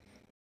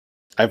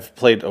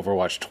played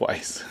Overwatch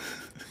twice.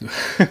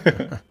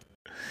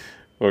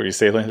 What were you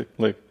saying?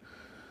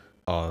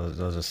 Oh,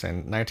 I was just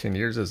saying 19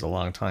 years is a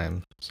long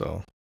time,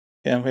 so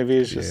yeah, maybe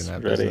he's just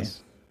ready.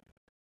 Business.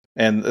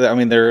 And I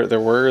mean, there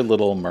were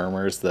little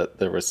murmurs that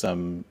there was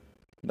some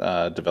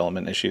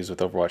development issues with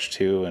Overwatch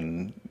 2,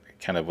 and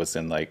kind of was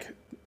in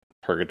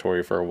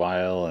purgatory for a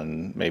while,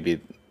 and maybe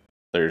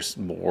there's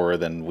more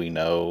than we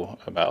know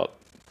about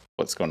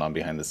what's going on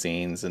behind the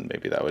scenes, and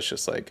maybe that was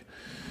just like,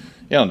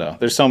 I don't know.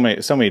 There's so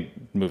many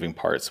moving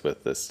parts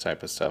with this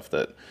type of stuff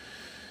that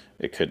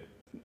it could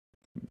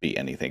be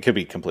anything. It could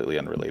be completely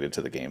unrelated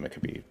to the game. It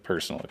could be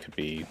personal. It could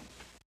be,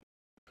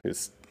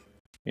 because,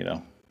 you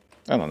know,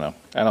 I don't know.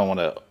 I don't want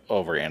to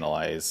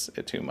overanalyze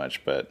it too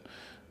much, but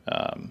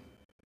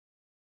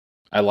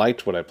I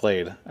liked what I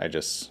played. I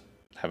just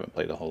haven't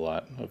played a whole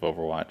lot of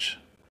Overwatch.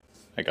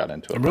 I got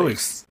into it.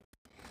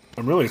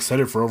 I'm really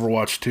excited for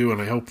Overwatch 2,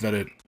 and I hope that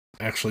it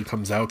actually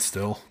comes out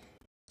still.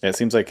 Yeah, it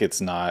seems like it's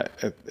not.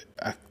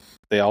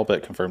 They all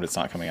but confirmed it's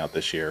not coming out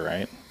this year,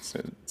 right?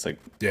 So it's like,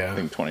 I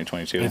think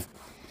 2022.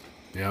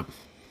 Yep.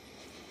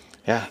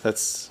 Yeah,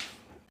 that's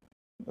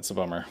a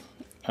bummer.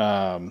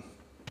 All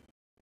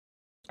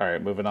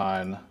right, moving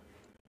on.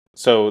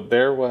 So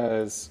there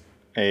was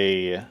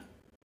it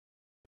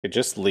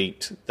just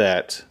leaked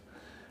that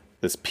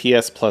this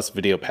PS Plus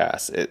Video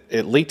Pass,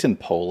 it leaked in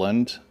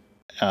Poland,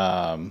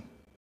 and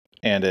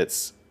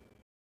it's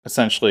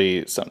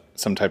essentially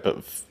some type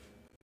of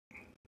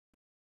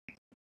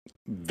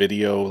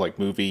video, like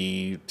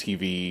movie,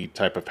 TV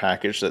type of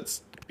package that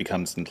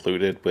becomes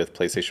included with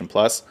PlayStation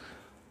Plus.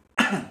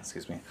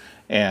 Excuse me.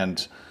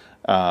 And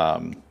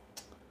a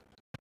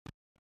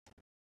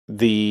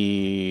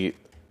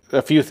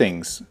few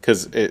things,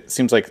 because it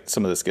seems like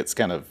some of this gets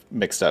kind of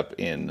mixed up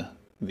in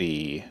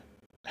the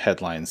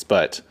headlines,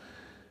 but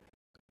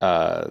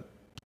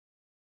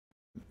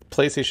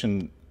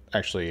PlayStation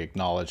actually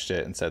acknowledged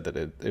it and said that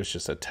it was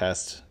just a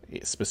test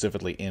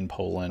specifically in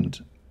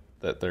Poland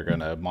that they're going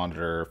to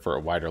monitor for a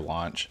wider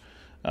launch.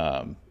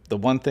 The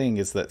one thing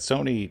is that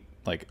Sony,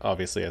 like,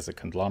 obviously as a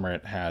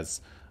conglomerate,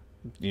 has,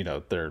 you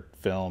know, their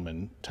film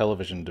and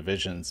television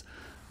divisions,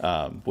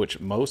 which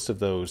most of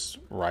those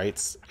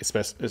rights,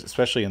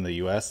 especially in the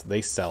US,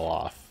 they sell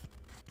off.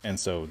 And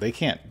so they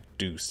can't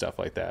do stuff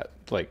like that,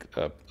 like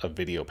a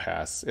video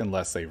pass,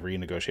 unless they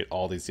renegotiate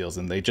all these deals.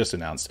 And they just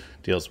announced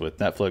deals with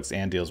Netflix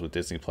and deals with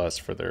Disney Plus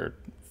for their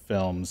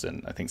films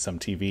and I think some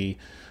TV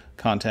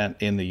content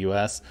in the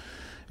US.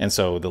 And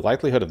so the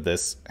likelihood of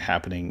this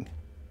happening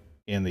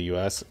in the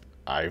US,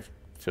 I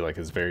feel like,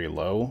 is very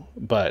low,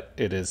 but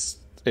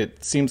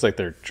it seems like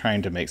they're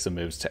trying to make some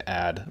moves to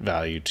add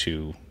value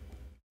to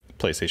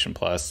PlayStation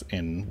Plus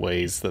in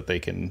ways that they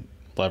can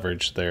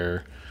leverage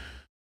their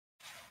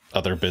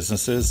other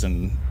businesses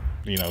and,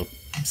 you know,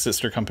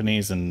 sister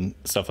companies and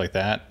stuff like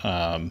that.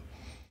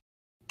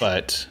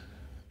 But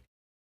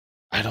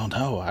I don't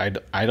know.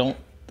 I don't.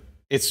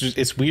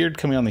 It's weird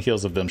coming on the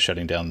heels of them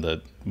shutting down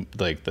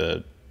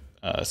the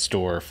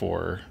store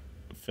for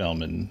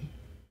film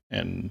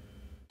and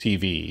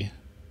TV,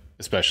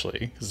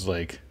 especially, because,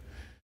 like,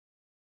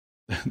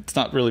 it's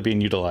not really being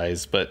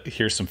utilized, but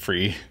here's some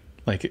free,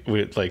 like,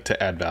 we'd like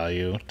to add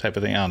value type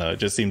of thing. I don't know. It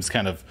just seems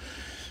kind of.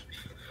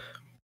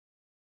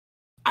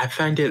 I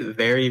find it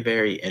very,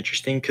 very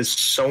interesting because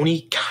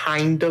Sony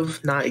kind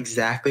of, not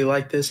exactly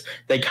like this.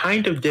 They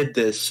kind of did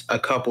this a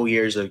couple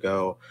years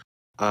ago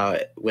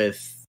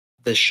with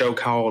the show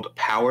called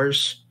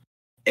Powers.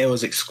 It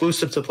was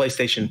exclusive to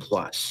PlayStation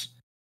Plus.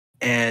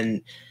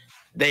 And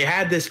they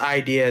had this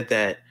idea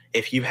that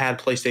if you had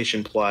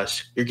PlayStation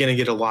Plus, you're going to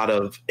get a lot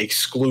of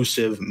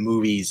exclusive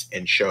movies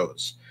and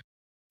shows.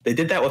 They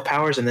did that with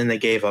Powers, and then they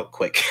gave up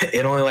quick.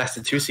 It only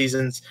lasted 2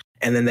 seasons,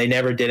 and then they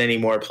never did any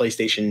more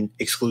PlayStation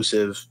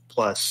exclusive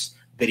Plus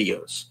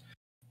videos.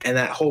 And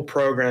that whole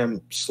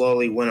program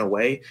slowly went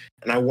away.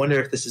 And I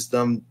wonder if this is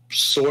them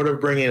sort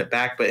of bringing it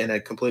back, but in a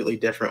completely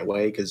different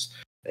way, because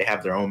they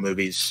have their own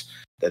movies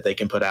that they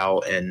can put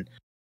out. And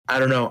I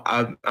don't know.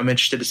 I'm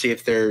interested to see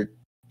if they're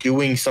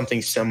doing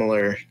something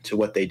similar to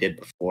what they did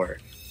before,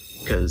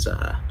 because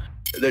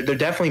they're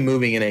definitely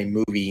moving in a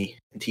movie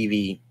and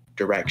TV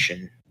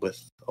direction with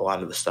a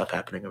lot of the stuff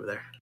happening over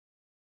there.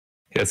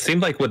 Yeah, it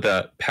seemed like with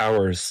the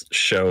Powers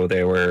show,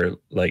 they were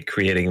like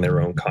creating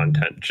their own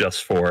content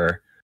just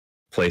for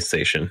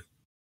PlayStation,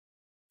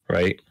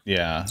 right?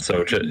 Yeah.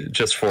 So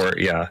just for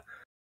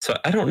So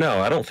I don't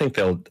know. I don't think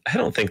they'll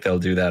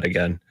do that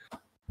again.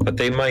 But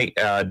they might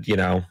add, you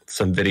know,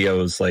 some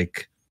videos,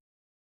 like,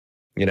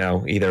 you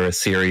know, either a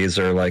series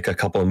or like a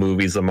couple of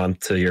movies a month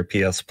to your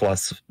PS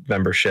Plus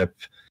membership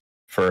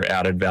for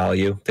added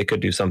value. They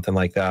could do something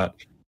like that.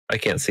 I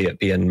can't see it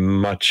being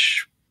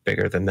much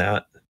bigger than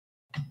that.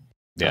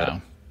 Yeah.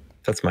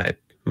 That's my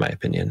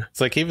opinion.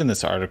 It's like, even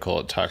this article,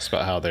 it talks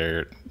about how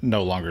they're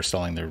no longer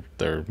selling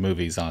their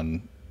movies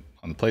on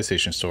the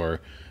PlayStation Store,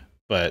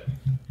 but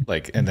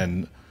like, and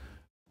then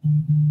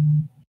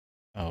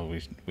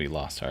we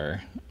lost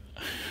our.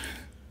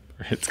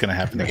 It's gonna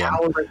happen again.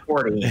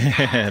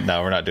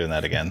 No, we're not doing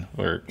that again.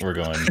 We're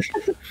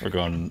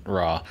going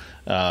raw.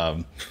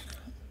 That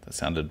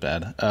sounded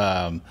bad.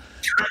 But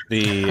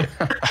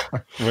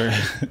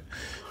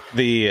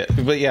yeah,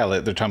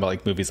 they're talking about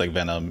like movies like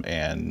Venom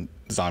and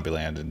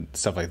Zombieland and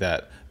stuff like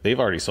that. They've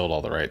already sold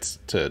all the rights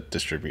to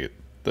distribute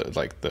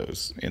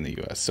those in the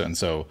US.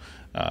 So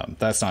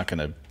that's not going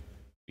to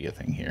be a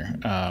thing here.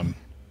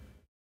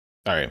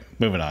 All right,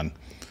 moving on.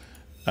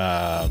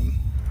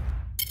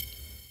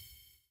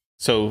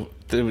 So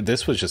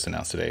this was just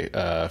announced today.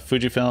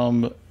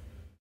 Fujifilm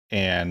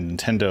and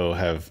Nintendo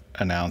have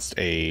announced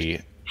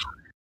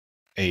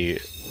it's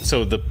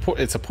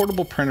a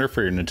portable printer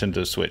for your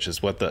Nintendo Switch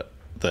is what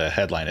the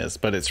headline is,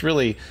 but it's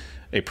really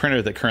a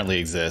printer that currently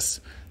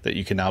exists that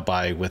you can now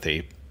buy with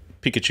a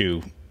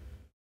Pikachu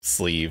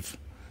sleeve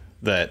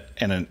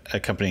and an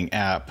accompanying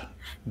app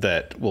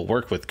that will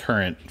work with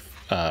current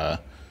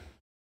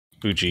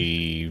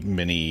Fuji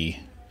Mini,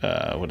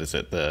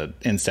 the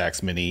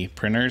Instax Mini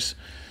printers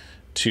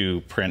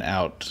to print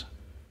out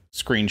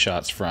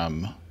screenshots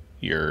from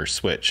your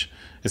Switch.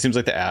 It seems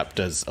like the app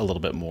does a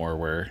little bit more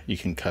where you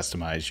can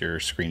customize your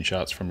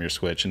screenshots from your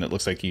Switch, and it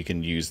looks like you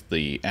can use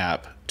the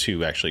app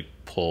to actually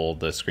pull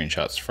the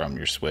screenshots from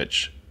your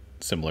Switch,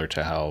 similar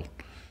to how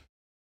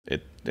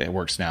it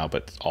works now,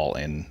 but it's all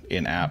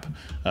in app.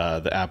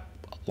 The app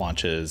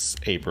launches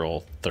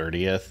April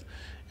 30th,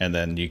 and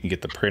then you can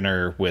get the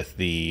printer with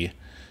the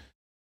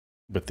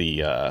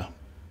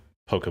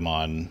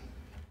Pokemon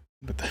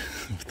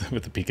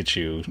with the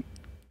Pikachu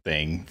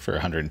thing for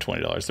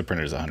 $120. The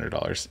printer's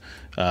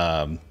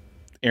 $100.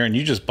 Aaron,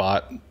 you just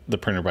bought the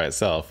printer by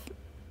itself.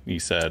 You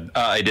said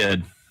I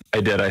did.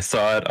 I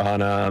saw it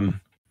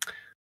on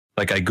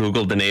I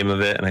googled the name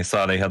of it and I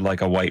saw they had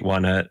like a white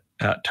one at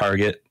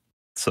Target,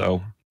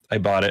 so I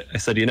bought it. I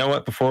said, you know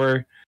what?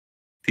 Before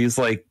these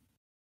like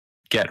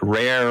get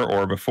rare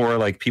or before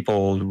like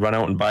people run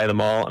out and buy them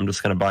all, I'm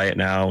just gonna buy it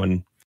now,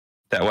 and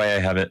that way I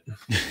have it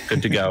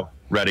good to go,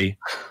 ready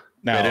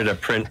to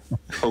print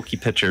pokey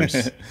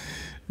pictures.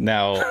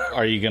 Now,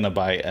 are you gonna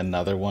buy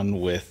another one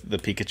with the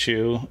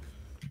Pikachu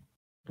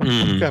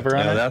cover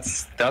on it?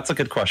 That's a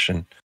good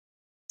question.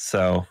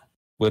 So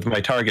with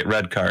my Target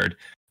Red card,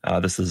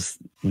 this is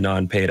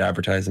non-paid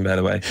advertising, by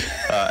the way,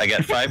 I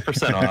get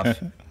 5% off,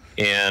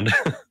 and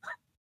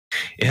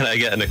I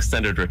get an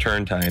extended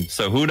return time.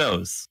 So who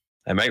knows?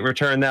 I might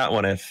return that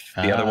one if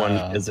the other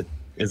one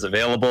is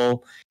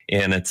available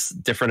and it's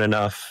different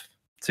enough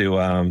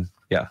to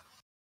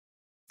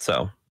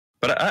So,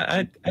 but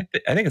I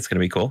think it's going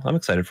to be cool. I'm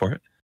excited for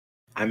it.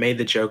 I made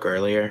the joke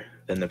earlier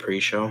than the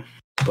pre-show,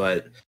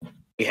 but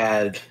we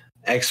had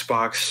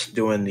Xbox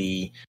doing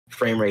the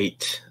frame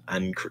rate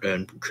and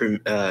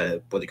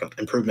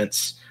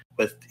improvements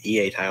with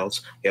EA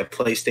titles. We have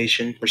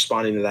PlayStation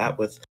responding to that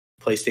with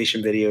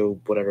PlayStation Video,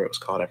 whatever it was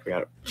called, I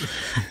forgot.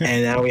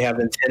 And now we have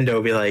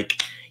Nintendo be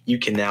like, you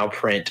can now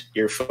print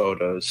your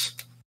photos.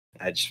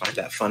 I just find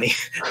that funny.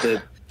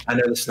 I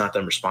know this is not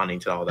them responding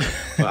to all that,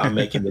 but I'm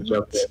making the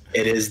joke that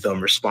it is them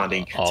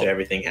responding to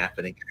everything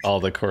happening. All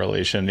the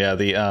correlation. Yeah,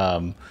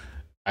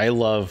 I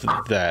love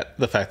that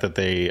the fact that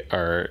they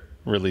are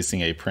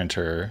releasing a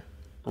printer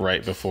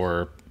right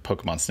before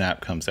Pokemon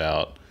Snap comes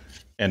out,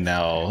 and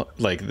now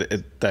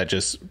that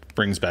just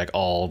brings back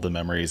all the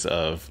memories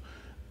of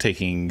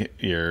taking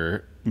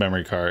your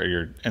memory card,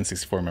 your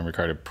N64 memory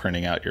card, and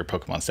printing out your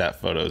Pokemon Snap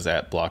photos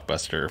at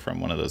Blockbuster from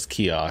one of those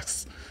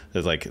kiosks.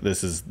 It's like,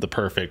 this is the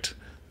perfect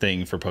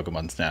thing for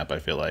Pokemon Snap, I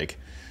feel like.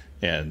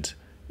 And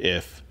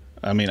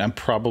I'm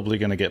probably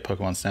going to get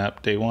Pokemon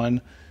Snap day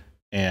one,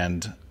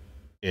 and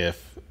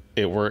if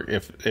it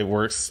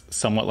works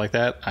somewhat like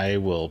that, I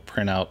will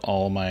print out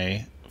all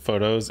my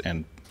photos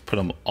and put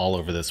them all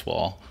over this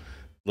wall.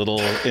 Little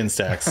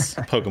Instax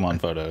Pokemon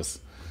photos.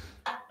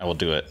 I will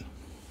do it,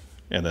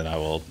 and then I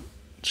will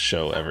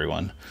show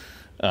everyone.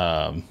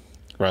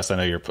 Russ, I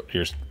know you're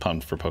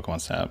pumped for Pokemon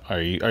Snap.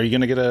 Are you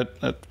going to get a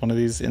one of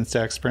these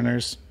Instax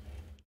printers?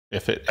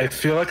 I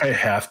feel like I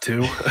have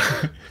to.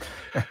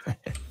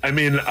 I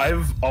mean,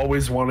 I've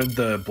always wanted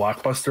the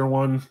Blockbuster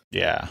one.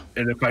 Yeah.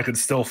 And if I could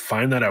still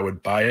find that, I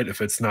would buy it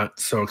if it's not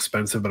so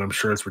expensive, but I'm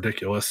sure it's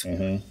ridiculous.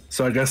 Mm-hmm.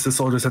 So I guess this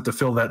will just have to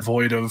fill that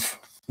void of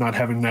not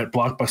having that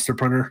Blockbuster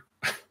printer.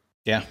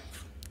 Yeah.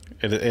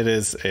 It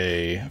is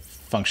a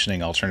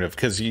functioning alternative,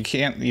 because you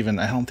can't even,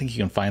 I don't think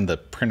you can find the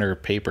printer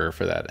paper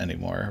for that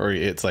anymore, or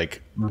it's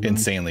like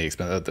insanely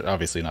expensive. They're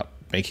obviously not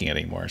making it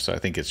anymore. So I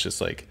think it's just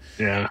like,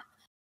 yeah,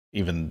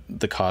 even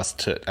the cost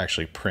to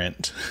actually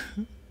print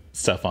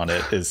stuff on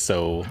it is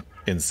so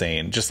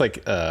insane. Just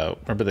like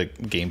remember the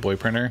Game Boy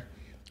printer?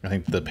 I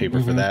think the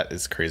paper for that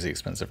is crazy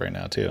expensive right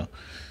now too.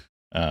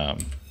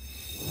 The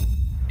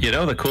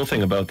cool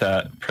thing about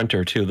that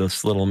printer too,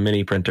 this little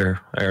mini printer,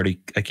 I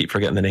keep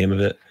forgetting the name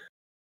of it.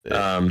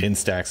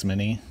 Instax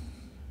Mini,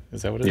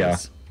 is that what it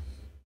is?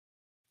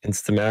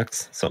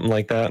 Instamax, something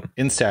like that.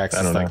 Instax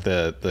is like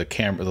the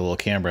little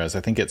cameras. I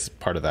think it's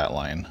part of that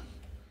line.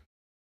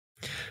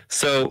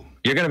 So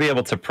you're going to be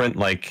able to print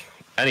like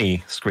any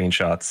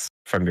screenshots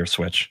from your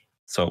Switch.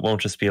 So it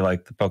won't just be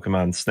like the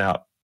Pokemon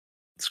Snap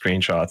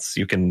screenshots.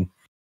 You can,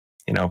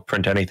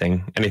 print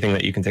anything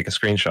that you can take a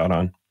screenshot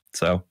on.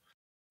 So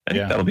I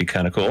think that'll be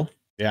kind of cool.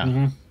 Yeah.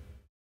 Mm-hmm.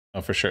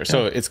 Oh, for sure. Yeah.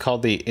 So it's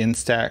called the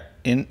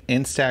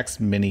Instax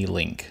Mini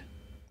Link,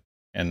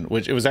 and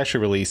which it was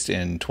actually released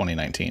in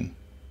 2019.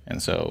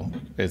 And so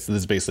this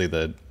is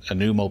basically a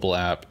new mobile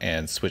app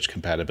and Switch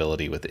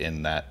compatibility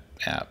within that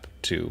app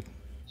to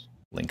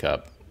link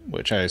up,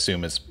 which I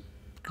assume is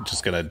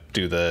just going to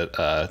do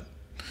the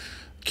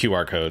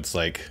QR codes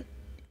like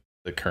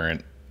the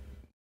current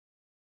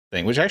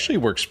thing, which actually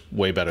works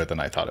way better than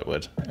I thought it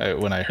would.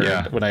 When I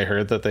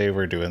heard that they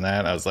were doing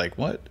that, I was like,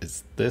 what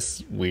is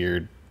this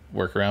weird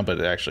workaround? But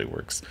it actually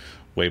works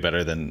way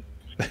better than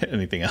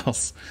anything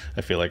else,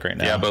 I feel like, right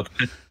now. Yeah, both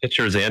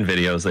pictures and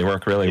videos, they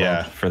work really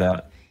well for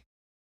that.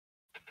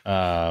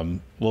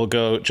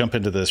 We'll jump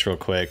into this real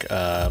quick.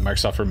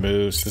 Microsoft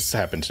removes, this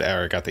happened today,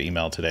 or I got the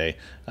email today.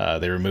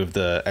 They removed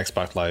the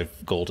Xbox Live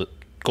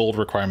gold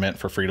requirement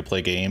for free to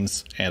play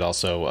games, and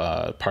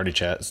also party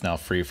chat is now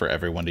free for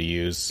everyone to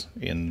use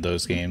in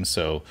those games.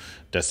 So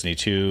Destiny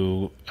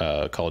 2,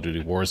 Call of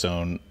Duty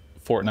Warzone,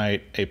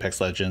 Fortnite,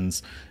 Apex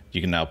Legends,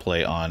 you can now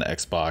play on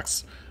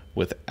Xbox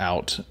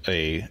without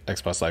a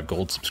Xbox Live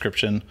Gold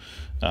subscription.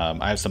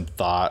 I have some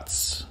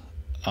thoughts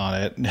on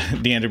it.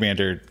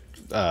 Deander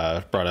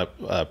brought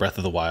up Breath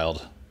of the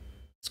Wild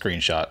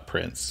screenshot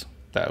prints.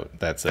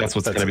 That's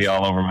what's going to be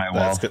all over my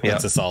wall.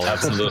 That's a solid,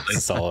 absolutely a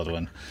solid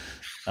one.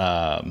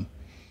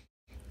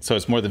 So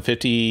it's more than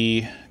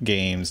 50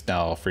 games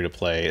now free to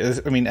play.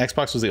 I mean,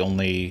 Xbox was the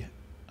only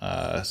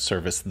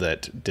service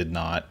that did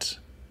not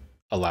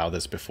allow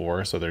this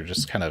before, so they're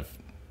just kind of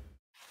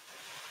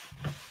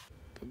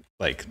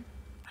like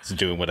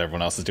doing what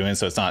everyone else is doing.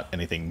 So it's not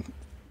anything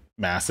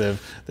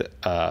massive.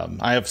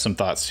 I have some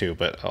thoughts too,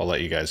 but I'll let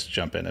you guys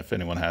jump in if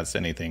anyone has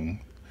anything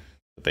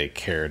that they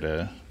care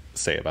to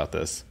say about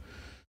this.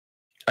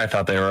 I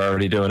thought they were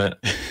already doing it.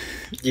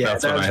 Yeah,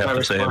 that's what I have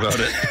to say about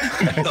it.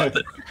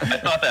 I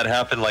thought that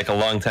happened like a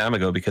long time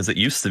ago, because it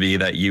used to be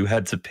that you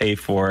had to pay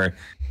for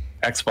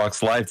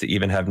Xbox Live to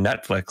even have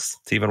Netflix,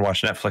 to even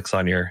watch Netflix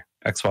on your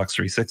Xbox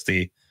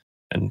 360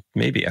 and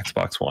maybe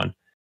Xbox One.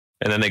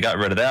 And then they got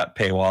rid of that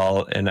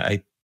paywall, and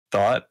I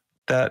thought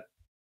that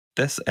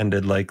this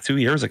ended like 2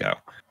 years ago.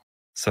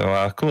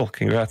 So cool,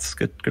 congrats,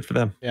 good for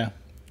them. Yeah,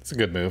 it's a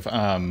good move.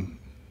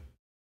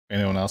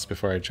 Anyone else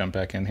before I jump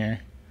back in here?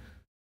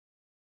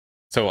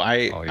 So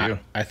I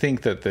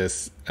think that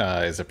this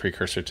is a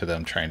precursor to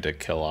them trying to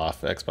kill off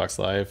Xbox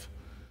Live.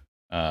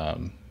 I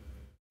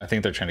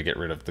think they're trying to get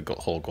rid of the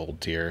whole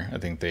gold tier. I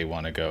think they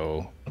want to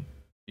go,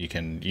 you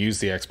can use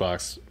the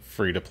Xbox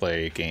free to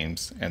play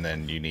games, and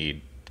then you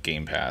need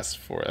Game Pass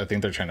for. I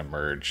think they're trying to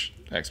merge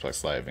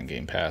Xbox Live and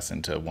Game Pass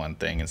into one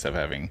thing, instead of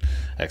having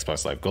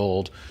Xbox Live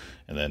Gold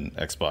and then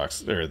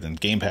then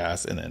Game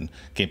Pass and then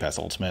Game Pass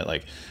Ultimate.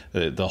 Like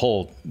the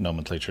whole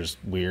nomenclature is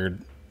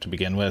weird to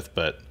begin with,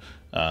 but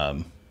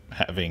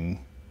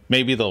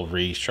maybe they'll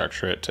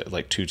restructure it to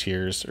like 2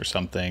 tiers or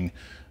something,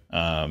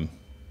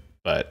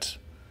 but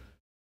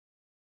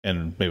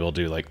and maybe we'll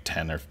do like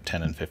 10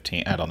 and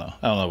 15. I don't know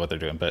what they're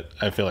doing, but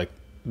I feel like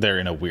they're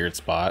in a weird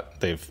spot.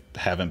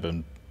 Haven't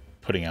been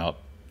putting out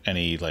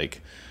any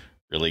like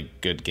really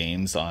good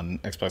games on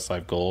Xbox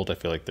Live Gold. I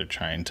feel like they're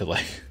trying to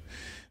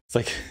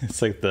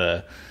it's like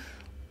the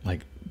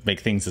make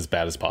things as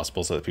bad as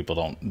possible so that people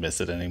don't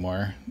miss it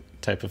anymore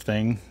type of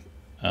thing.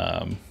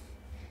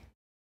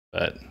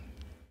 But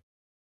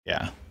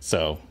yeah,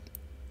 so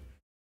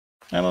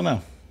I don't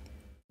know.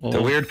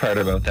 The weird part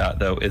about that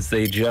though is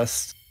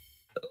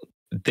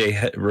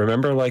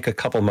remember like a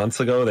couple months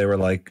ago they were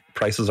like,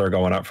 prices are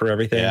going up for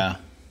everything. Yeah.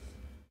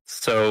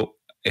 So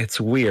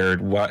it's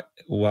weird.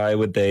 Why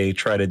would they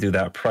try to do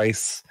that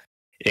price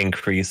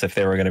increase if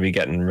they were going to be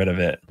getting rid of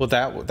it? Well,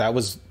 that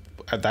was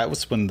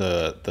when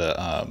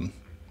the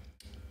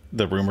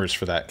rumors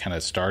for that kind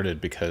of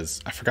started,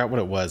 because I forgot what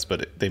it was,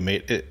 but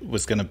it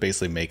was going to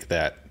basically make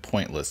that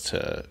pointless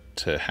to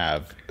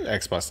have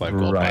Xbox Live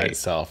Gold by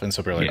itself, and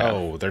so people are like,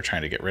 oh, they're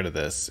trying to get rid of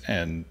this,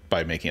 and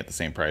by making it the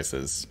same price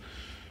as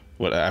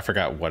I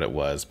forgot what it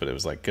was, but it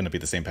was like going to be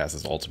the same price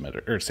as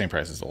Ultimate or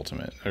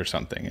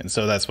something. And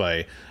so that's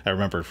why I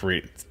remember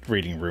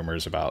reading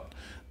rumors about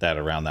that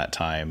around that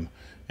time.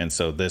 And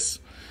so this,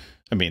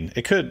 I mean,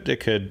 it could.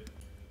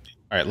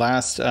 All right,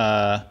 last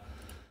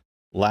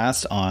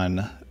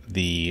on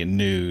the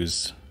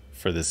news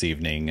for this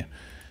evening.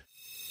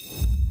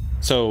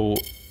 So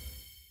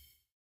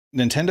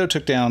Nintendo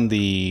took down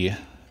the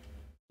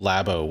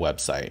Labo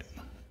website,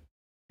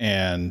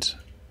 and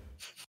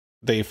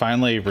they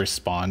finally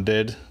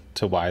responded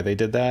to why they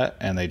did that,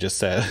 and they just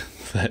said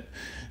that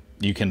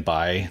you can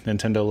buy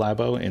Nintendo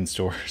Labo in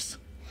stores,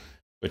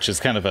 which is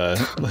kind of a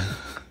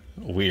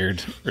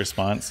weird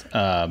response.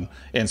 And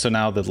so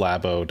now the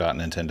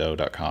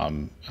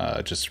labo.nintendo.com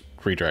just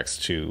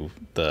redirects to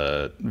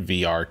the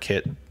VR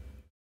kit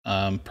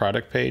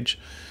product page,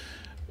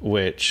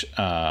 which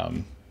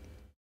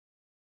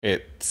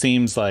it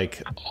seems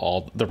like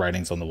all the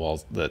writings on the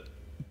walls that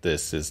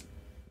this is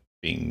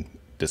being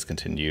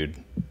discontinued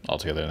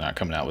altogether. They're not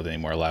coming out with any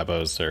more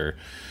Labos, or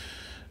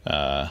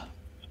they're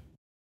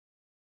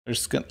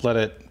just gonna let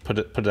it put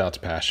it out to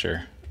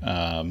pasture.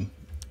 And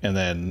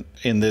then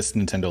in this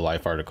Nintendo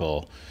Life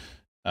article,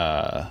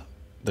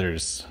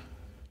 there's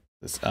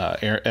this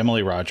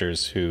Emily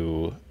Rogers,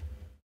 who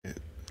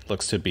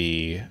looks to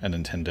be a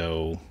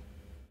Nintendo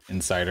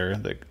insider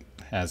that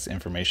has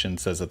information,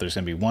 says that there's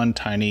going to be one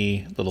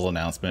tiny little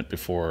announcement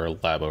before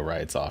Labo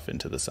rides off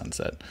into the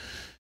sunset,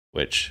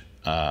 which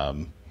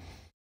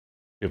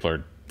people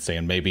are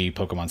saying maybe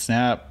Pokemon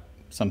Snap,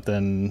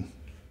 something,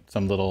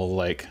 some little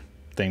like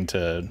thing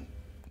to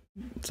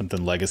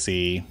something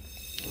legacy.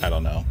 I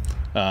don't know.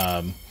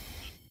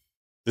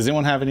 Does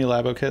anyone have any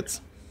Labo kits?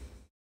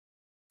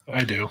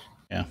 I do.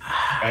 Yeah.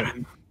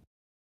 I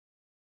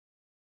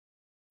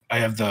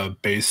have the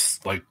base,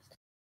 like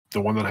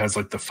the one that has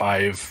like the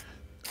 5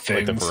 things.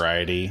 Like the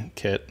variety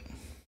kit.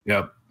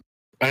 Yep.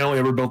 I only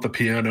ever built the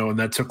piano, and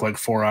that took like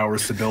 4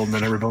 hours to build, and I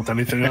never built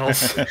anything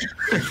else. Yeah,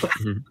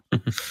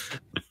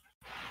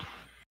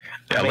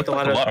 I make a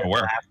lot of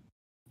work.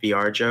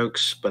 VR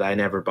jokes, but I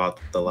never bought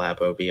the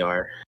Labo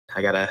VR.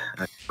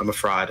 I'm a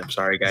fraud. I'm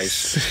sorry,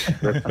 guys.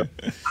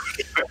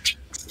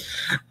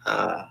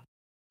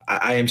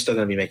 I am still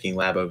going to be making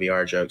Labo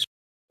VR jokes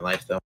in my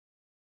life, though.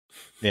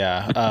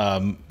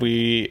 Yeah,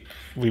 we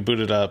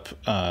booted up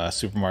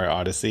Super Mario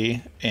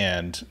Odyssey,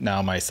 and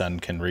now my son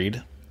can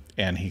read,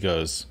 and he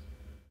goes,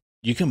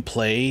 "You can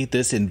play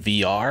this in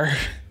VR?"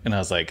 And I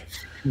was like,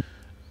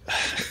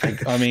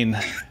 I mean,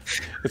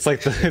 it's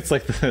like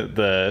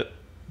the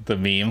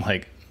meme,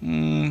 like,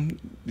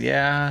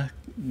 yeah,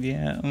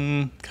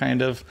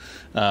 kind of,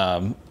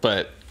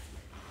 but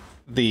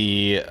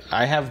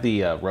I have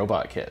the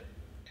robot kit,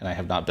 and I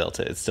have not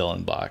built it. It's still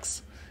in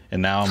box,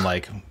 and now I'm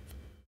like,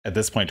 at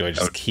this point, do I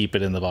just keep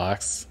it in the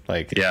box?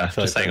 Like, yeah,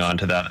 just hang on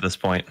to that at this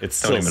point. It's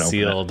still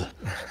sealed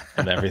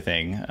and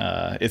everything.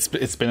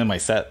 It's been in my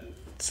set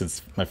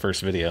since my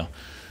first video,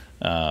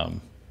 but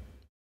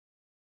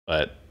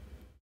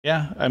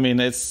yeah, I mean,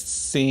 it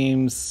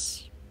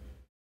seems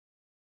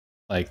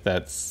like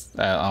that's.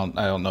 I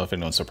don't know if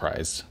anyone's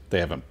surprised. They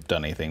haven't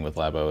done anything with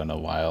Labo in a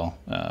while.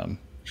 It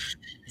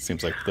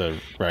seems like the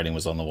writing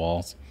was on the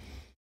walls.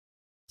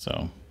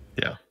 So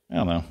yeah, I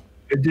don't know.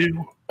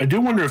 I do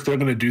wonder if they're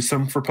going to do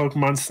something for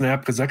Pokemon Snap,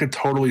 because I could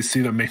totally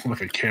see them making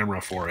like a camera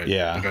for it.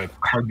 Yeah, like a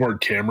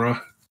cardboard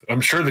camera.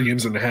 I'm sure the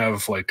game's going to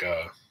have like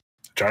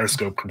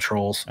gyroscope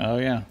controls. Oh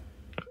yeah,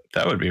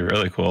 that would be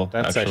really cool.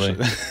 That's actually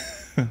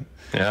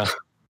yeah.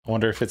 I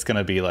wonder if it's going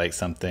to be like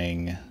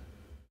something.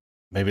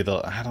 Maybe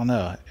they'll. I don't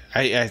know.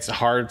 It's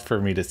hard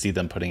for me to see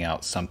them putting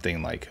out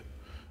something like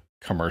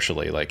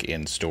commercially, like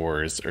in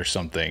stores or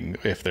something,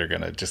 if they're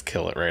gonna just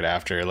kill it right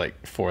after,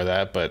 like for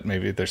that. But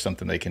maybe there's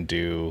something they can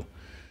do,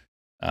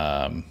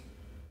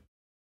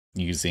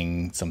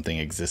 using something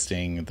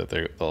existing that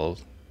they'll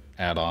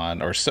add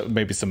on, or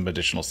maybe some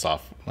additional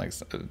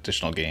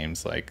additional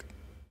games like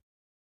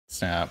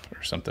Snap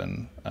or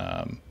something.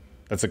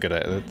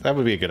 That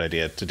would be a good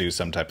idea to do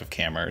some type of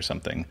camera or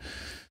something.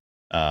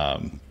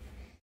 They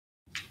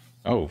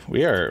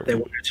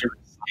wanted to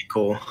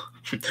recycle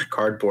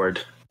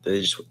cardboard.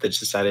 They just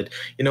decided,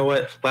 you know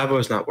what, Labo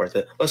is not worth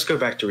it. Let's go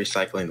back to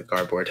recycling the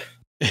cardboard.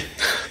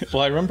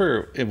 Well, I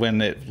remember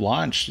when it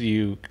launched,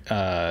 you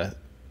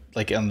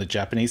like on the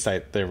Japanese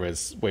site, there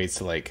was ways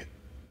to like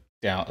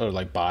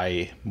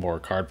buy more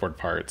cardboard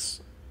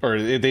parts,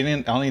 or they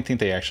didn't. I don't even think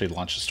they actually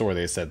launched a store.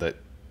 They said that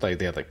like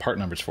they had like part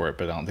numbers for it,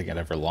 but I don't think it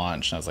ever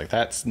launched. And I was like,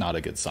 that's not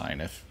a good sign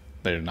if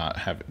they're not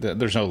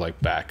there's no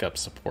like backup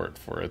support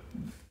for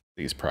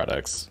these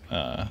products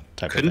type of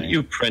thing. Couldn't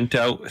you print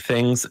out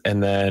things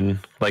and then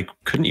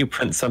couldn't you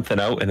print something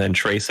out and then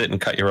trace it and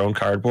cut your own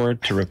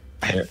cardboard to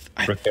repair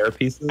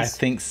pieces? I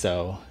think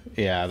so.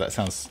 Yeah, that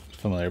sounds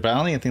familiar. But I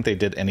don't even think they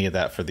did any of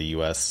that for the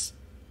US.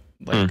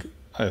 I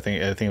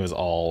think it was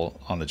all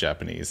on the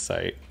Japanese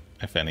site,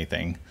 if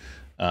anything.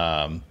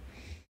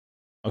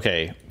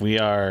 Okay,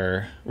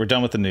 we're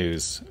done with the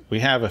news. We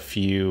have a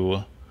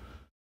few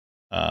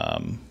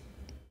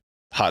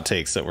hot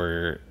takes that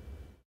we're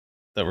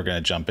going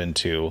to jump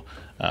into.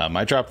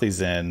 I dropped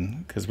these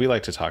in because we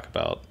like to talk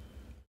about,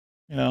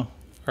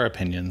 our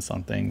opinions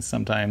on things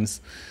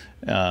sometimes.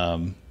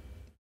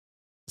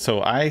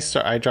 So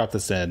I dropped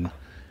this in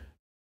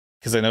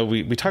because I know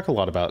we talk a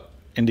lot about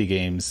indie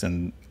games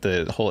and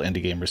the whole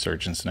indie game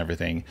resurgence and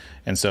everything.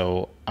 And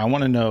so I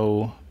want to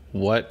know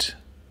what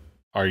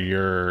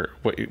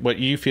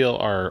you feel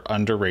are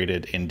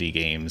underrated indie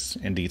games,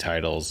 indie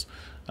titles,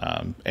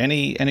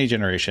 any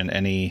generation,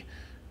 any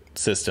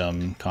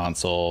system,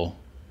 console,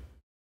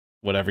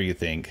 whatever you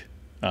think.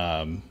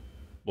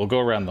 We'll go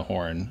around the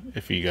horn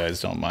if you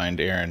guys don't mind.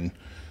 Aaron,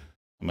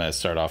 I'm going to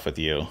start off with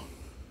you.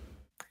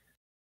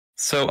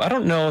 So I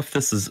don't know if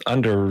this is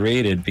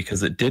underrated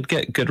because it did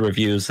get good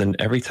reviews, and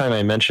every time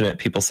I mention it,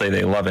 people say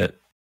they love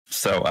it.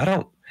 So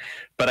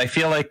but I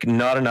feel like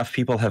not enough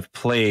people have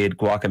played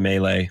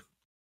Guacamelee,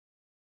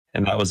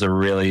 and that was a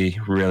really,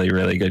 really,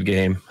 really good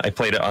game. I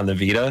played it on the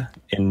Vita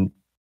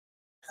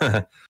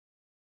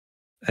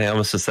I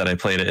almost just said I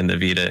played it in the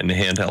Vita in the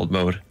handheld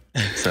mode.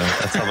 So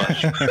that's how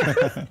much.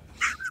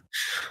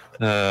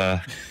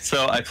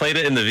 So I played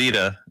it in the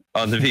Vita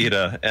on the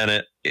Vita,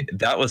 and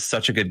that was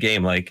such a good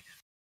game. Like,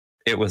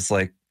 it was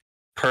like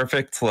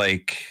perfect,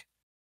 like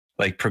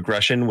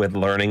progression with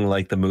learning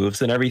like the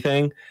moves and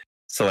everything.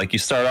 So like you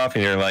start off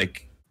and you're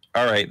like,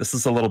 all right, this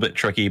is a little bit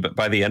tricky, but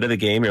by the end of the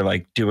game, you're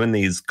like doing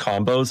these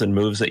combos and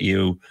moves that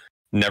you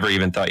never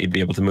even thought you'd be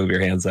able to move your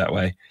hands that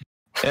way.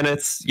 And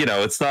it's,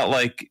 it's not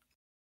like,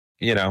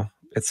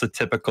 it's a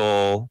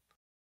typical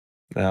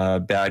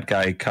bad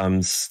guy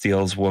comes,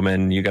 steals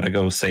woman, you got to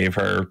go save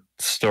her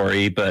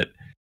story. But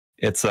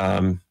it's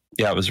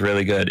it was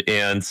really good.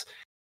 And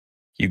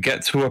you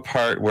get to a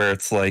part where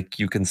it's like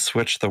you can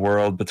switch the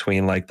world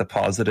between like the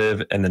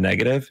positive and the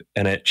negative,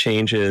 and it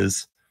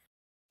changes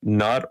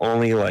not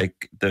only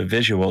like the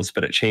visuals,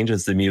 but it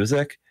changes the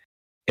music,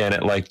 and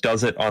it like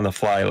does it on the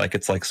fly, like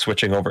it's like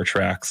switching over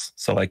tracks.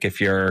 So like if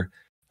you're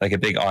like a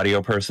big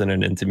audio person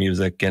and into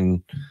music,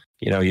 and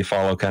you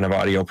follow kind of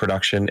audio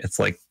production, it's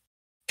like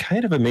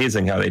kind of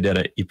amazing how they did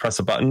it. You press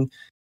a button,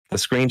 the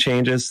screen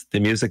changes, the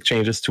music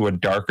changes to a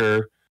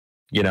darker,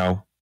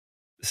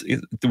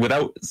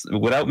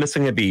 without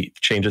missing a beat,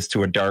 changes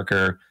to a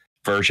darker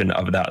version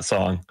of that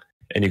song,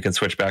 and you can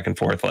switch back and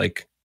forth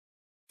like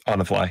on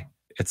the fly.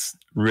 It's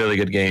really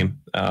good game.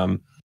 I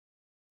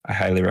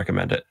highly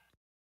recommend it.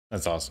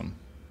 That's awesome.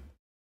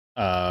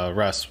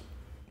 Russ,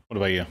 what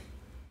about you?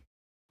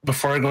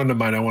 Before I go into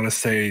mine, I want to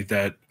say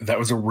that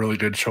was a really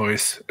good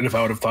choice. And if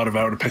I would have thought of it,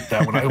 I would have picked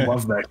that one. I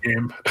love that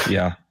game.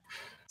 Yeah,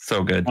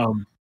 so good.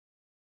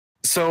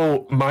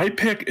 So my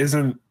pick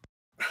isn't...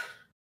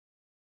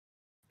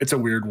 It's a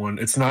weird one.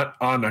 It's not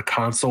on a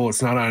console.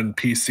 It's not on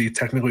PC.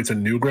 Technically, it's a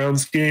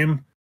Newgrounds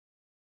game.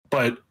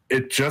 But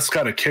it just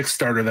got a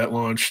Kickstarter that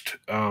launched,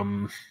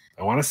 I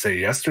want to say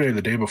yesterday or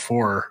the day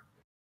before.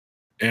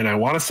 And I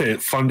want to say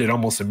it funded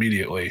almost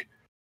immediately.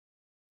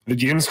 The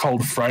game's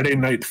called Friday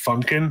Night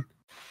Funkin'.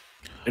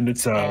 And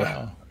it's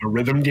a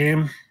rhythm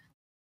game.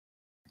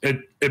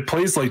 It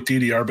plays like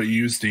DDR, but you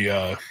use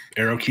the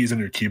arrow keys on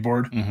your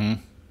keyboard. Mm-hmm.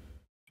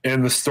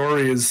 And the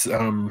story is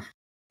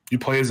you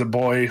play as a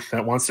boy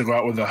that wants to go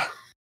out with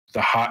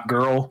the hot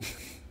girl,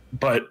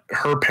 but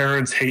her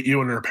parents hate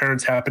you, and her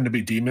parents happen to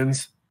be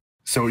demons.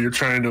 So you're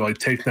trying to like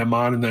take them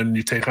on, and then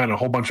you take on a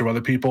whole bunch of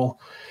other people.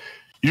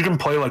 You can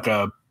play like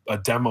a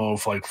demo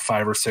of like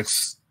 5 or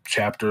 6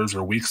 chapters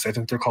or weeks, I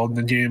think they're called in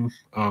the game,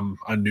 on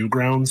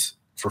Newgrounds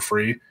for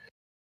free.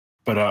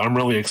 But I'm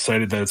really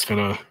excited that it's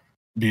going to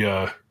be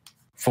a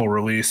full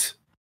release.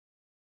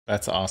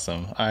 That's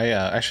awesome. I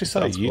actually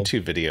saw a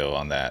YouTube video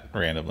on that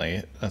randomly.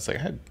 I was like,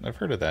 I've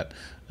heard of that,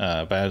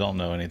 but I don't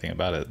know anything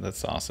about it.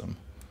 That's awesome.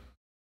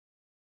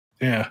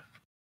 Yeah.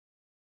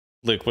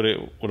 Luke, what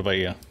about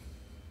you?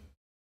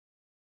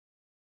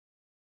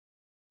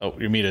 Oh,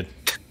 you're muted.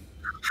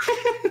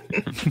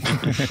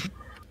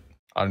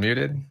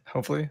 Unmuted,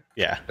 hopefully.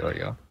 Yeah. There we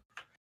go.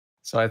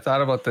 So I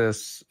thought about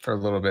this for a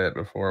little bit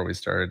before we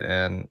started,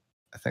 and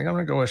I think I'm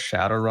going to go with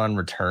Shadowrun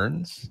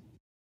Returns,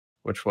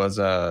 which was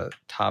a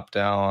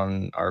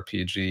top-down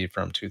RPG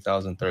from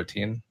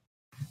 2013.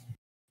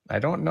 I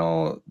don't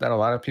know that a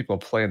lot of people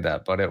played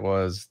that, but it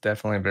was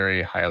definitely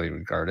very highly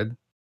regarded.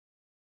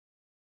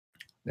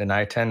 And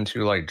I tend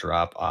to like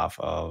drop off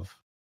of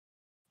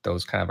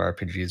those kind of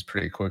RPGs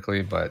pretty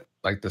quickly, but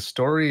like the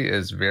story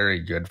is very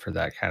good for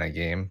that kind of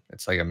game.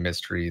 It's like a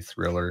mystery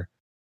thriller,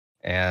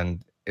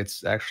 and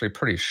it's actually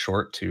pretty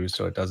short too,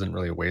 so it doesn't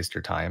really waste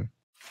your time,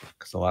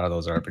 because a lot of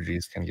those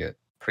RPGs can get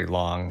pretty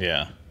long.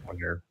 Yeah. When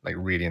you're like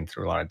reading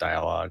through a lot of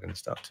dialogue and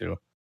stuff too.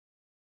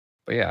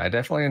 But yeah, I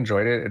definitely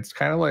enjoyed it. It's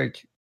kind of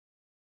like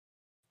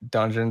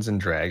Dungeons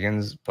and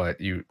Dragons, but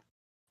you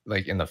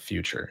like in the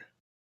future.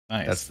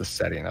 Nice. That's the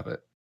setting of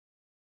it.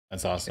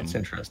 That's awesome. It's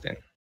interesting.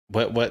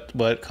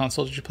 What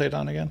console did you play it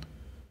on again?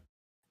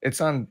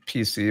 It's on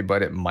PC,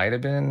 but it might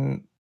have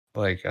been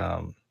like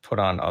put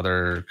on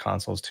other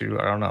consoles too.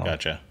 I don't know.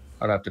 Gotcha.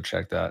 I'd have to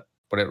check that.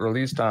 But it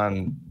released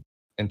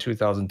in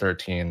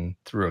 2013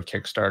 through a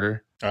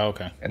Kickstarter. Oh,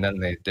 okay. And then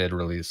they did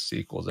release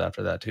sequels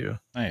after that too.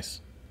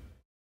 Nice.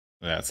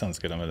 Yeah, that sounds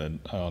good.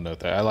 I'll note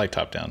that. I like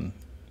top-down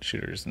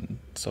shooters and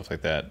stuff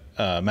like that.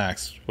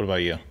 Max, what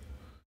about you?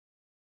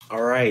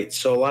 All right.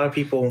 So a lot of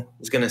people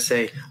is going to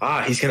say,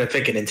 he's going to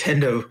pick a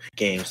Nintendo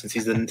game since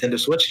he's the Nintendo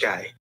Switch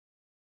guy.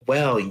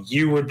 Well,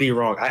 you would be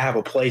wrong. I have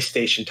a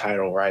PlayStation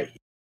title, right?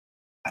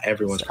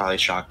 Everyone's probably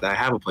shocked that I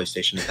have a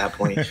PlayStation at that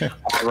point.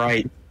 All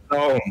right.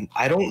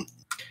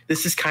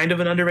 This is kind of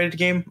an underrated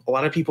game. A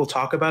lot of people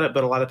talk about it,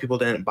 but a lot of people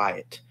didn't buy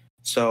it.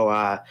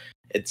 So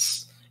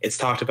it's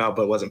talked about,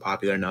 but wasn't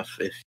popular enough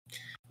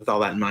with all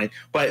that in mind.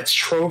 But it's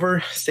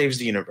Trover Saves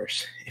the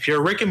Universe. If you're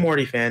a Rick and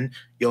Morty fan,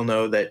 you'll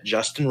know that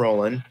Justin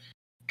Roiland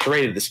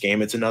created this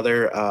game. It's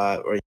another,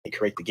 or he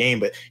created the game,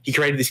 but he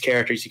created these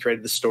characters. He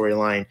created the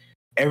storyline.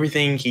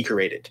 Everything he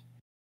created.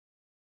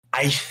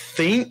 I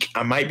think,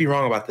 I might be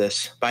wrong about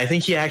this, but I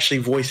think he actually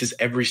voices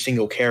every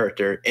single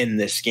character in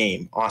this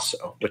game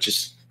also, which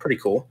is pretty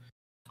cool.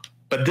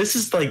 But this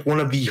is like one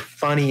of the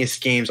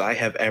funniest games I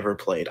have ever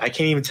played. I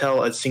can't even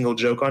tell a single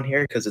joke on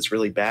here because it's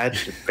really bad.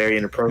 It's very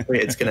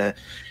inappropriate. It's going to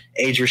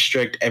age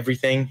restrict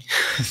everything.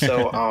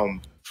 So,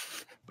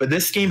 but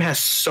this game has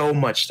so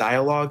much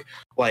dialogue.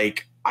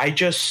 Like, I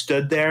just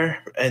stood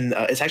there, and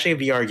it's actually a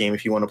VR game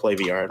if you want to play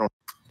VR. I don't know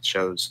if it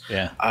shows.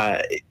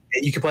 Yeah.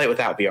 You can play it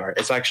without VR.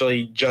 It's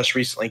actually just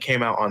recently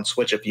came out on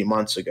Switch a few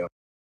months ago.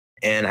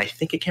 And I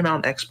think it came out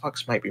on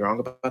Xbox. Might be wrong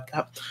about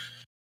that.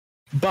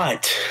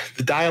 But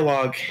the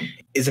dialogue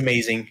is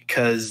amazing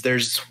because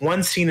there's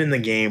one scene in the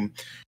game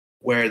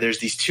where there's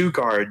these two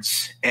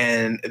guards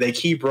and they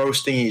keep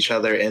roasting each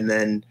other, and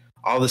then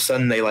all of a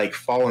sudden they like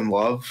fall in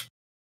love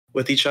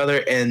with each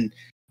other, and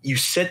you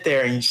sit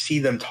there and you see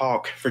them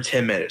talk for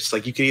 10 minutes.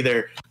 Like, you could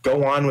either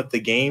go on with the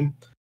game,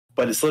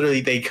 but it's literally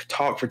they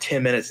talk for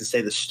 10 minutes and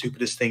say the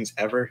stupidest things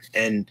ever.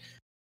 And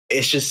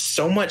it's just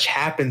so much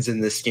happens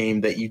in this game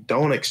that you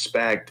don't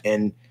expect,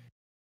 and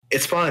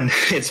it's fun.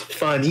 It's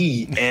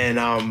funny,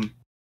 and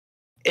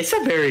it's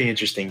a very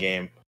interesting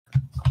game.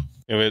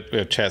 We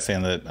have chat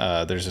saying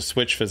that there's a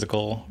Switch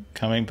physical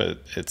coming,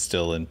 but it's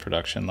still in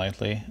production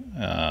likely.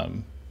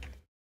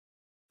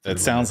 It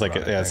sounds like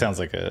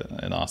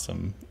an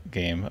awesome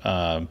game.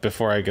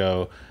 Before I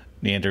go,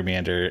 Neander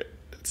Meander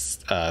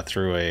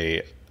threw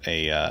a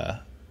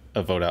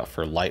vote out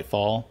for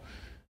Lightfall,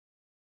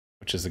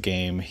 which is a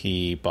game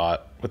he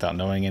bought without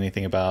knowing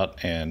anything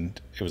about,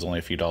 and it was only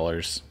a few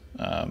dollars.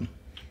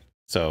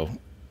 So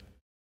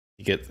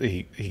he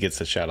gets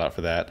a shout out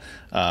for that.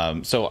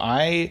 So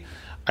I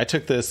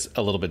took this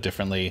a little bit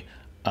differently.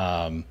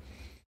 I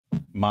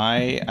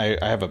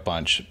have a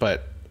bunch,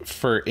 but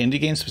for indie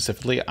games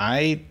specifically,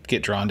 I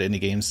get drawn to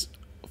indie games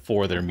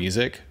for their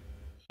music.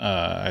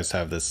 I just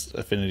have this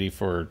affinity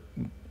for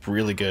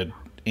really good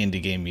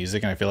indie game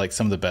music, and I feel like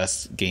some of the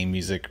best game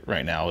music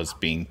right now is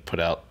being put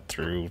out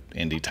through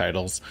indie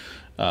titles.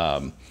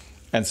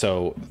 And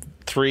so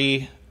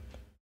three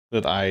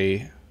that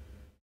I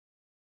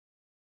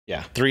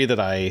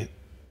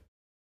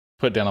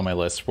put down on my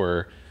list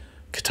were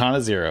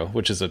Katana Zero,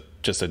 which is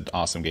just an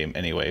awesome game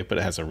anyway, but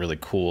it has a really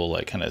cool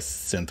like kind of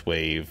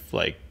synthwave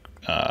like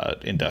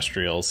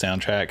industrial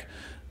soundtrack.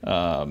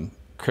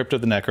 Crypt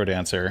of the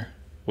Necrodancer,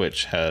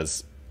 which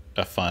has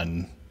a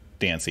fun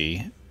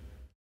dancey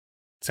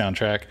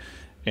soundtrack,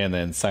 and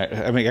then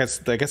I guess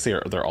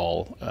they're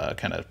all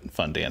kind of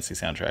fun dancey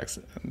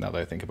soundtracks now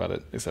that I think about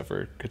it, except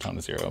for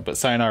Katana Zero. But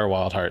Sayonara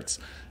Wild Hearts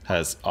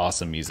has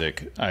awesome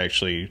music. I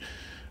actually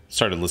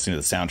started listening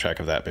to the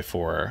soundtrack of that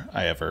before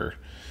I ever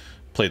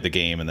played the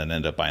game, and then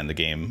ended up buying the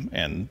game,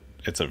 and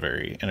it's a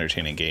very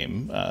entertaining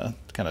game,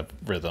 kind of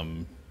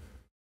rhythm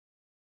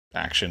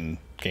action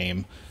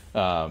game.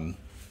 I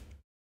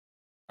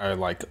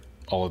like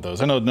all of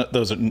those. I know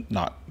those are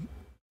not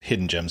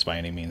hidden gems by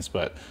any means,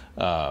 but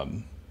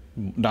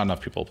not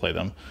enough people play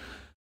them.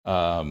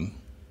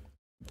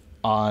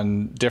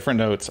 On different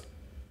notes,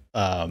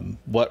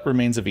 What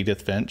Remains of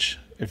Edith Finch,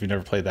 if you've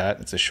never played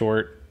that, it's a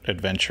short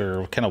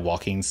adventure kind of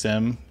walking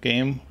sim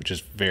game, which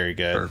is very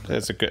good.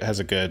 It has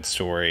a good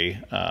story.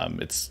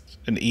 It's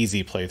an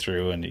easy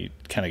playthrough, and you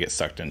kind of get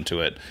sucked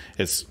into it.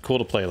 It's cool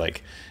to play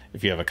like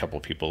if you have a couple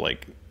people,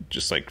 like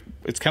just like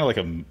it's kind of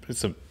like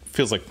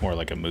feels like more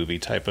like a movie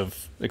type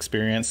of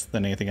experience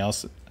than anything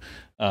else.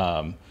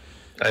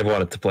 I've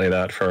wanted to play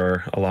that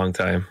for a long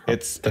time.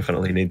 It's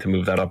definitely need to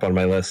move that up on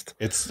my list.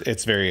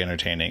 It's very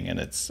entertaining, and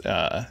it's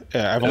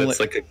it's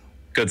like a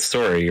good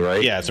story,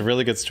 right? Yeah, it's a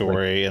really good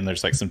story, and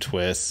there's like some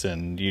twists,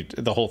 and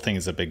the whole thing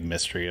is a big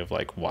mystery of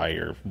like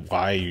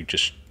why you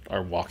just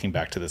are walking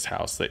back to this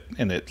house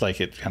and it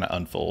kind of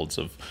unfolds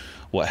of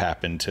what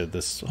happened to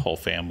this whole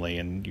family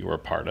and you were a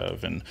part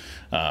of, and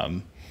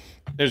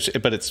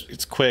but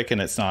it's quick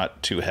and it's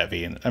not too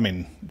heavy, and I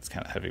mean it's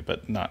kind of heavy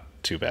but not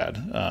too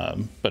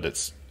bad, but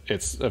it's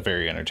a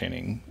very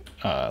entertaining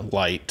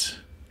light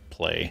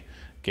play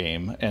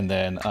game. And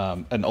then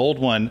an old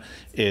one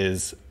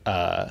is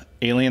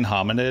Alien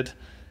Hominid,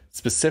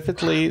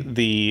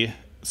 specifically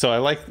so I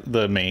like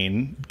the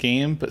main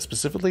game, but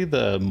specifically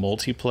the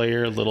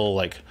multiplayer little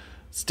like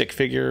stick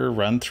figure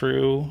run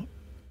through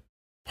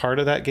part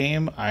of that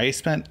game. I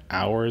spent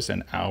hours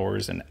and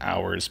hours and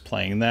hours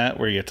playing that,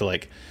 where you have to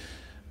like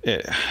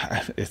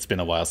it's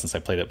been a while since I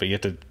played it, but you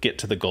have to get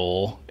to the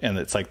goal, and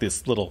it's like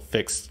this little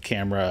fixed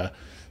camera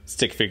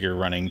stick figure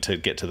running to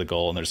get to the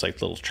goal, and there's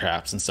like little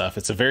traps and stuff.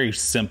 It's a very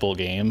simple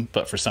game,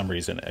 but for some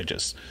reason I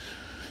just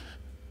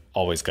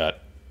always got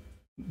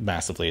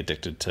massively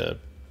addicted to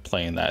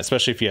playing that,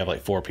 especially if you have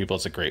like 4 people.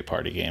 It's a great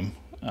party game.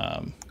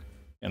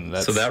 And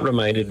so that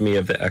reminded me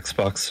of the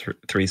Xbox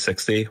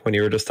 360 when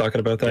you were just talking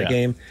about that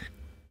game.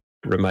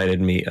 Reminded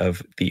me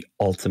of the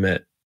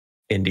ultimate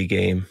indie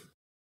game,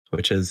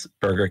 which is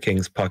Burger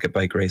King's Pocket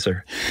Bike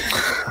Racer.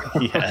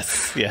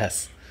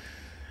 yes.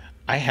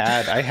 I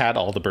had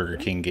all the Burger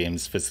King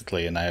games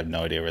physically, and I have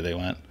no idea where they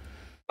went.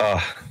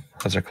 Oh,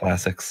 those are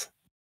classics.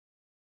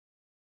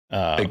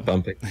 Big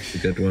Bumping, a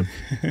good one.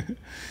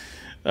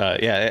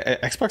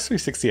 Xbox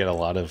 360 had a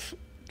lot of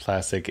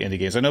classic indie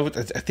games.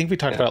 I think we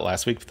talked about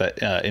last week that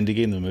Indie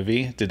Game the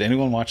movie. Did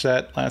anyone watch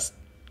that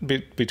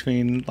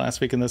between last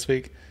week and this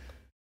week?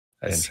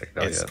 I didn't check it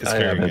out yet. It's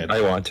very good.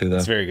 I want to though.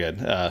 It's very good.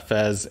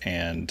 Fez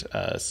and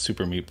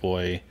Super Meat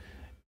Boy,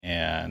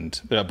 and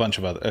there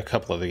are a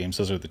couple other games.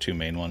 Those are the 2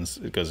 main ones.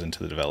 It goes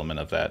into the development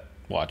of that.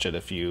 Watch it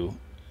if you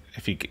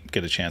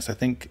get a chance. I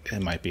think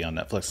it might be on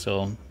Netflix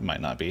still. It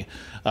might not be.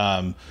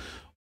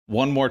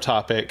 One more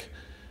topic.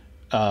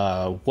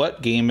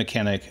 What game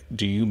mechanic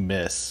do you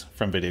miss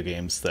from video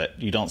games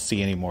that you don't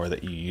see anymore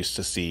that you used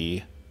to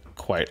see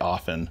quite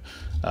often?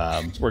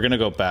 We're going to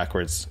go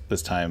backwards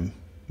this time.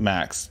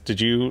 Max,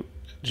 did you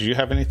do you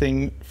have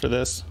anything for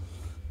this?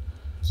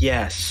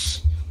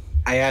 Yes.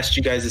 I asked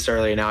you guys this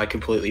earlier. Now I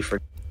completely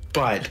forgot.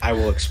 But I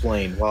will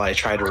explain while I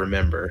try to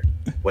remember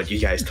what you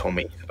guys told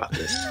me about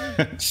this.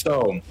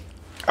 So,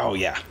 Oh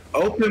yeah.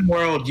 open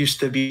world used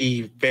to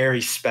be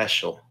very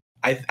special.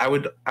 I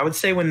would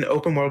say when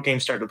open world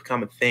games started to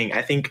become a thing,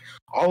 I think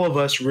all of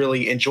us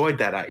really enjoyed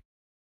that idea.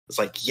 It's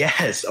like,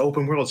 yes,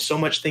 open world, so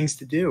much things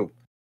to do.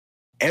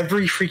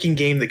 Every freaking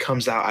game that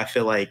comes out, I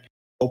feel like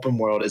open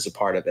world is a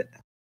part of it.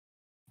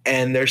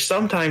 And there's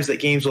sometimes that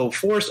games will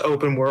force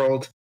open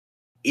world,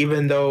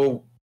 even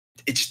though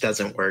it just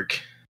doesn't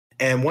work.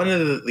 And one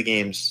of the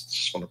games,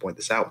 just want to point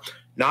this out,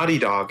 Naughty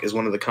Dog is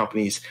one of the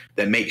companies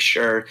that makes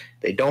sure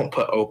they don't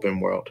put open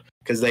world,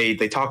 because they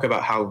talk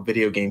about how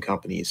video game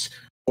companies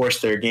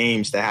force their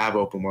games to have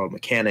open world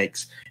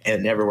mechanics and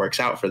it never works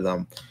out for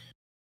them.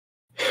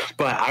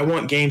 But I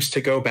want games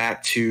to go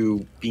back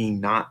to being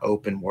not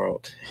open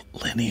world.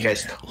 Linear.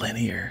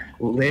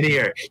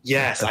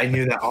 Yes, I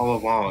knew that all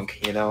along,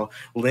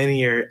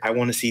 Linear, I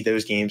want to see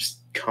those games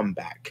come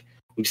back.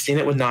 We've seen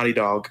it with Naughty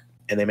Dog,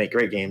 and they make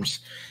great games.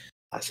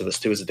 Last of Us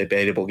 2 is a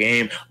debatable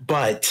game,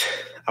 but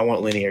I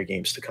want linear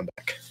games to come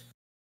back.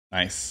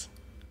 Nice.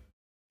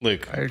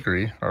 Luke. I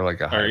agree. Or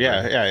like a Or hybrid.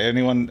 yeah.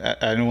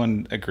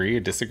 Anyone agree or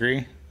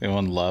disagree?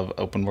 Anyone love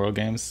open world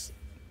games?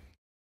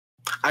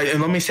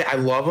 And let me say, I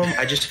love them.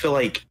 I just feel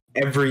like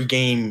every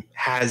game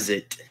has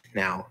it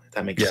now, if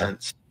that makes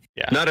sense.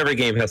 Yeah. Not every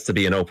game has to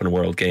be an open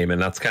world game,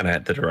 and that's kind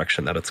of the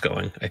direction that it's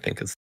going, I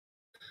think. Is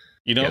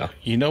You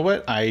know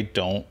what I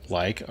don't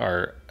like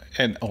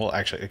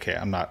actually, okay,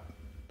 I'm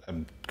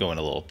going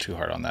a little too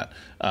hard on that.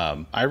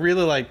 I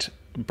really liked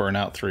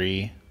Burnout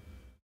 3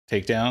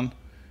 Takedown,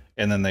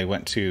 and then they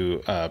went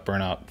to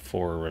Burnout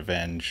 4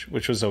 Revenge,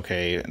 which was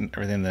okay, and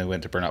everything. They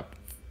went to Burnout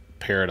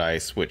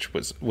Paradise, which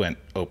went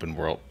open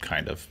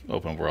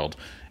world,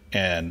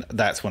 and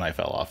that's when I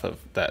fell off of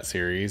that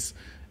series.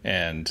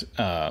 And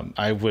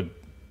I would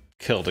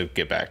kill to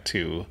get back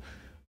to,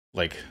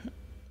 like,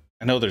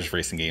 I know there's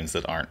racing games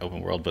that aren't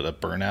open world, but a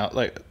Burnout,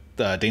 like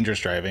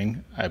Dangerous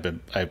Driving, I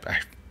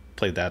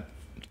played that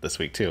this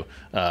week too.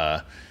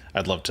 I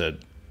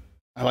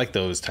like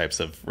those types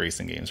of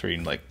racing games where you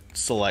can like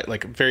select,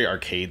 like very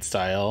arcade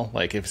style,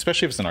 like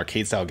especially if it's an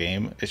arcade style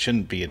game, it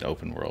shouldn't be an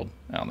open world.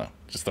 I don't know,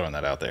 just throwing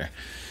that out there.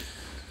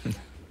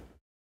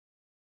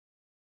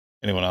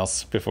 Anyone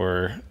else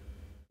before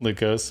Luke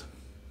goes?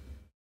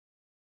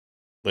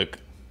 Luke.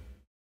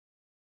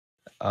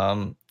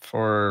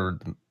 For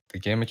the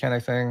game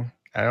mechanic thing,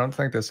 I don't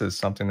think this is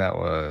something that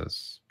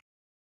was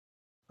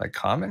like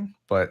common,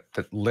 but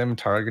the limb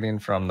targeting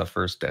from the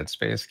first Dead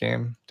Space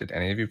game, did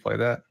any of you play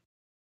that?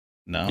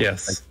 No.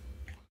 yes,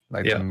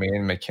 The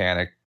main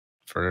mechanic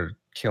for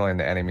killing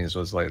the enemies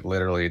was like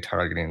literally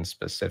targeting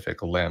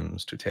specific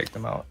limbs to take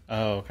them out.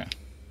 Oh, okay.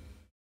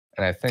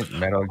 And I think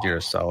Metal Gear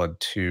Solid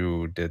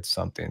 2 did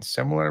something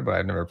similar, but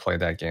I've never played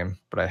that game.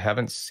 But I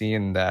haven't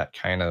seen that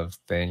kind of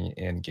thing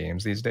in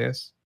games these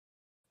days.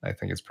 I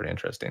think it's pretty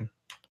interesting.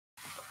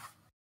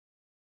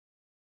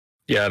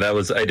 yeah,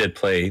 I did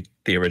play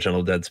the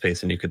original Dead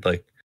Space, and you could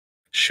like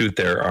shoot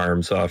their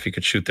arms off, you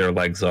could shoot their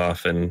legs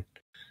off, and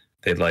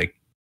they'd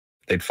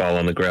fall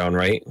on the ground,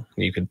 right?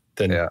 You could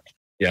then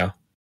yeah,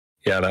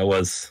 that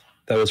was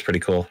pretty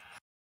cool.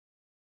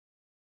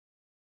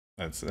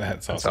 That's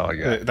That's awesome. all I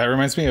got. That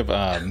reminds me of do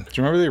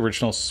you remember the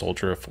original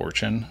Soldier of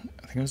Fortune?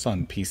 I think it was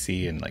on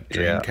PC and like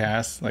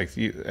Dreamcast. Like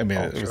it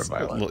was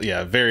violent.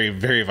 very,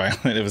 very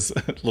violent. It was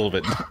a little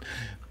bit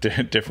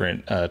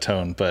different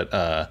tone,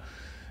 but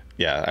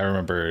yeah, I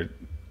remember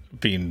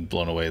being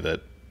blown away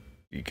that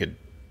you could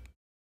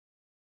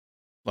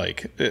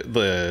like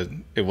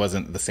it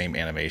wasn't the same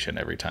animation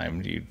every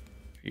time you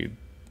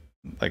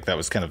like, that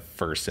was kind of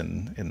first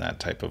in that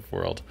type of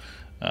world.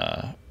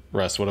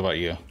 Russ, what about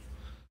you?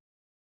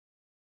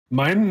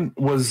 Mine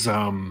was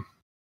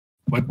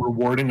like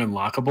rewarding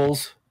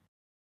unlockables.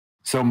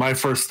 So my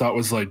first thought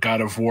was like God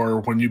of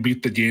War. When you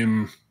beat the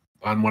game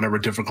on whatever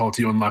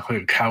difficulty, you unlock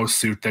like a cow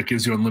suit that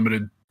gives you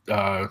unlimited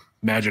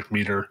magic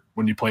meter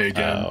when you play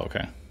again. Oh,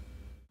 okay.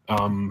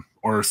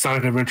 Or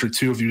Sonic Adventure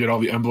 2, if you get all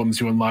the emblems,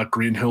 you unlock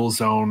Green Hill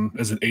Zone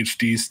as an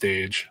HD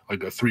stage,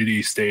 like a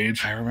 3D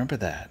stage. I remember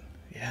that.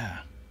 Yeah.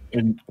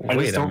 And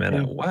Wait a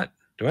minute, what?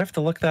 Do I have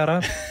to look that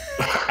up?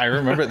 I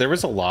remember there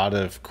was a lot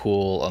of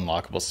cool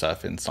unlockable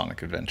stuff in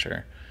Sonic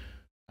Adventure.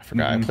 I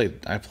forgot.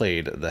 I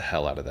played the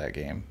hell out of that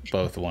game,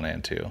 both 1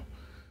 and 2.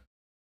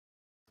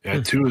 Yeah,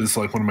 2 is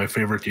like one of my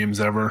favorite games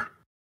ever.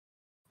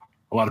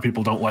 A lot of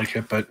people don't like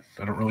it, but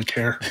I don't really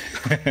care.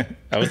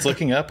 I was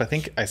looking up. I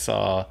think I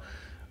saw.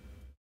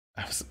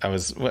 I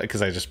was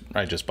because I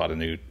just bought a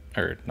new,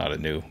 or not a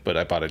new, but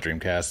I bought a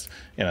Dreamcast,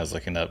 and I was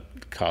looking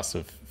up cost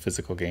of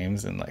physical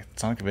games, and like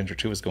Sonic Adventure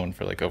 2 was going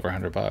for like over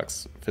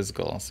 $100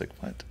 physical. I was like,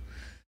 what?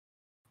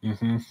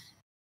 Mm-hmm.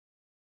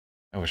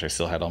 I wish I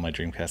still had all my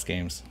Dreamcast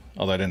games,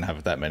 although I didn't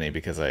have that many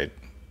because it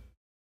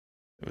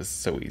was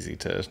so easy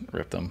to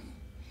rip them.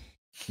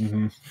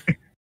 Mm-hmm.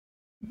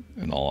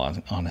 in all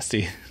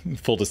honesty,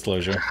 full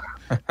disclosure.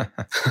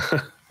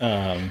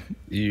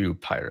 You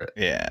pirate.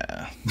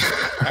 Yeah.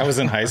 I was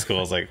in high school. I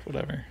was like,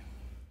 whatever.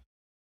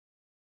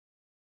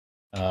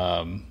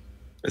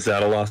 Is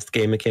that a lost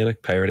game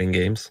mechanic? Pirating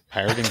games?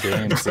 Pirating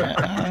games.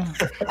 Yeah.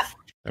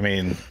 I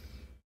mean,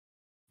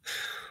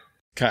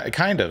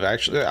 kind of,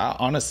 actually,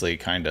 honestly,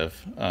 kind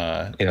of.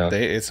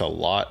 It's a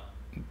lot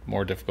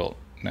more difficult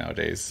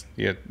nowadays.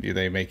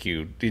 They make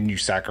you, and you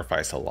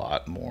sacrifice a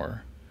lot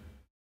more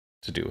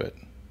to do it,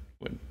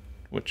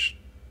 which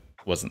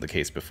wasn't the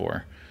case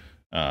before.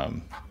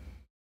 The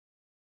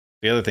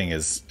other thing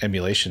is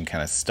emulation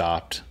kind of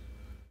stopped.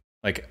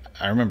 Like,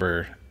 I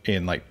remember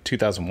in like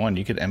 2001,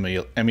 you could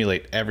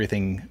emulate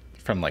everything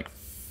from like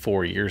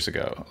 4 years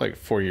ago, like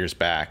 4 years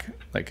back.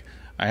 Like,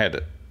 I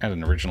had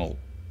an original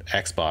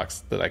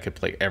Xbox that I could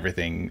play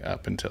everything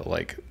up until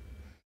like,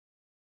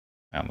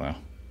 I don't know,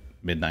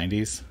 mid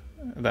 90s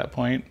at that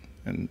point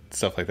and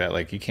stuff like that.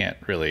 Like, you can't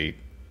really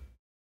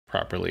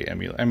properly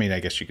emulate. I mean, I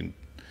guess you can,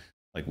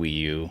 like Wii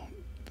U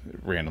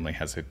randomly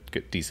has a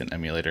good, decent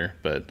emulator,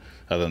 but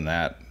other than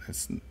that,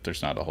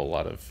 there's not a whole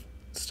lot of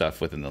stuff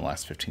within the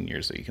last 15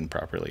 years that you can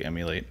properly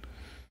emulate.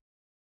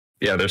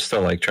 Yeah, they're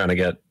still like trying to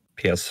get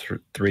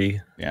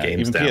PS3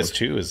 games even down.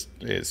 PS2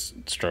 is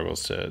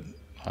struggles to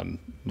on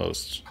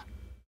most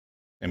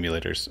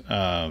emulators.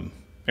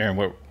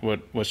 Aaron,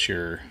 what's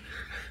your?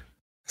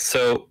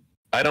 So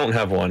I don't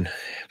have one,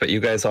 but you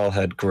guys all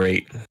had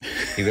great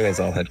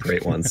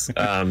ones.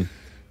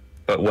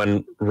 But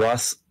when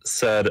Russ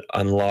said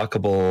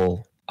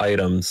unlockable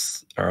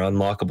items or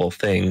unlockable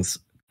things,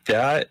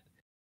 that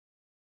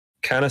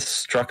kind of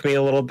struck me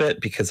a little bit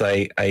because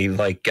I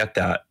like get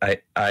that.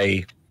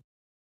 I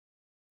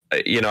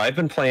I've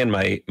been playing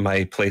my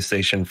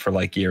PlayStation for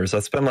like years.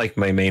 That's been like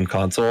my main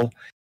console.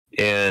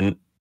 And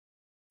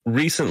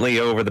recently,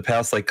 over the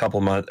past like couple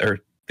months, or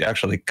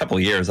actually couple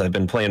years, I've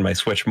been playing my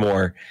Switch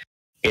more.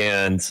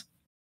 And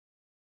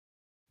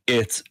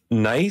it's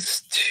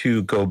nice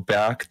to go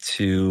back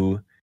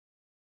to,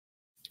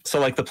 so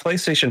like the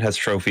PlayStation has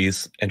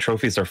trophies, and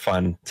trophies are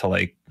fun to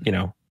like,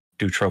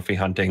 do trophy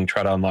hunting,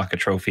 try to unlock a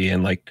trophy.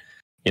 And like,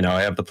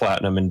 I have the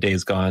platinum in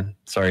Days Gone.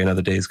 Sorry,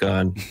 another Days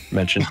Gone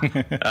mentioned.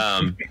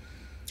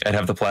 I'd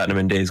have the platinum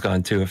in Days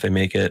Gone too if they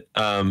make it.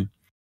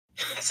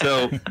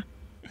 So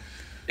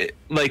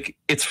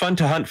it's fun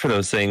to hunt for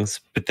those things,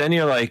 but then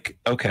you're like,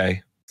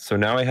 okay, so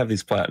now I have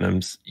these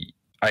platinums.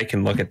 I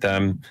can look at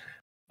them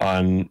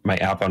on my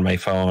app on my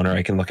phone, or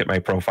I can look at my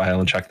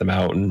profile and check them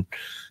out, and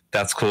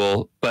that's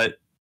cool. But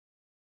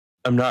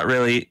I'm not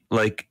really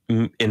like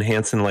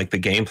enhancing like the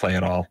gameplay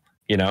at all.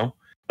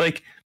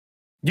 Like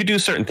you do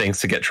certain things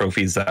to get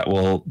trophies that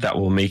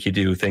will make you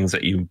do things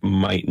that you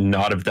might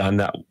not have done,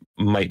 that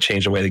might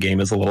change the way the game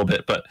is a little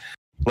bit. But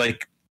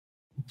like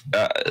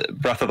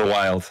Breath of the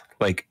Wild,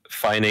 like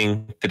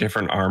finding the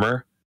different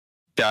armor,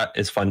 that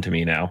is fun to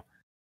me now.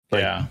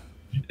 Like, yeah.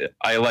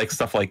 I like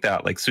stuff like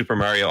that, like Super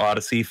Mario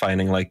Odyssey,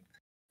 finding like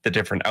the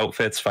different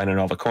outfits, finding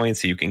all the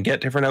coins so you can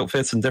get different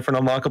outfits and different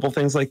unlockable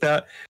things like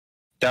that.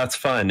 That's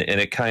fun. And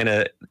it kind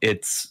of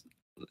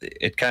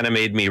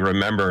made me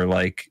remember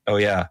like, oh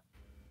yeah,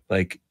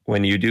 like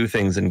when you do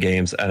things in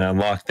games and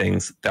unlock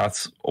things,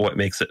 that's what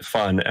makes it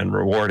fun and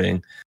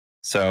rewarding.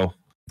 So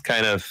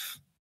kind of,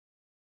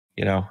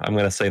 I'm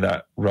going to say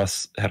that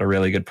Russ had a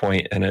really good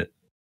point, and it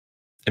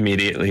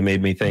immediately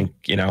made me think,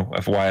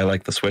 of why I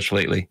like the Switch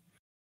lately.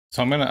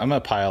 So I'm gonna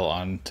pile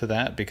on to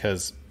that,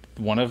 because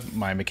one of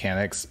my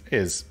mechanics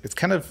is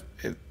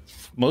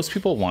most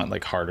people want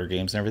like harder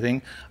games and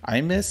everything. I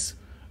miss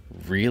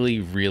really,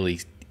 really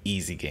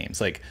easy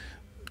games like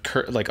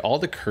all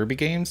the Kirby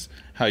games.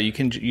 How you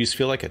just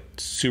feel like a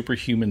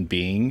superhuman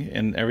being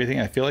and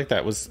everything. I feel like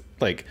that was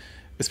like,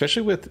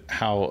 especially with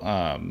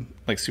how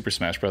like Super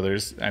Smash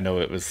Brothers. I know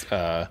it was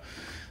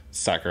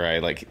Sakurai.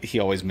 Like he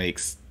always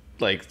makes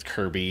like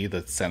Kirby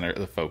the center,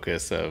 the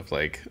focus of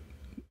like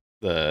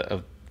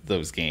of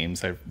those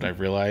games. I've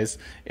realized,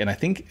 and I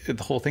think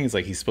the whole thing is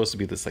like he's supposed to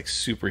be this like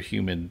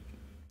superhuman,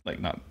 like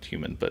not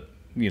human, but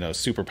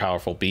super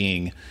powerful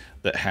being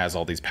that has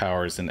all these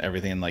powers and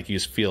everything. And like you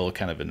just feel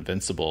kind of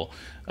invincible.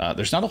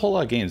 There's not a whole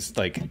lot of games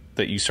like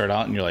that you start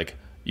out and you're like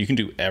you can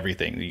do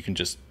everything.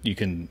 You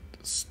can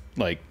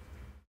like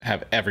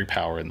have every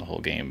power in the whole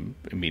game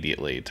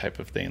immediately, type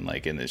of thing.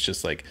 Like, and it's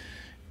just like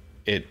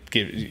it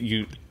gives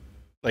you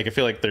like, I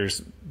feel like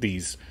there's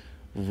these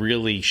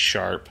really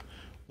sharp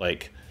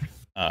like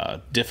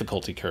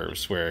difficulty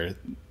curves where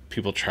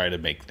people try to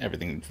make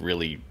everything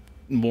really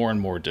more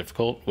and more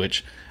difficult,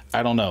 which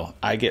I don't know.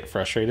 I get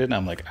frustrated and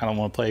I'm like, I don't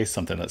want to play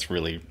something that's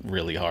really,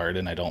 really hard.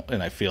 And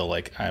I feel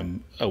like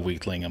I'm a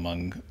weakling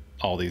among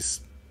all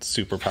these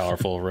super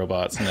powerful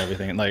robots and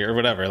everything, like, or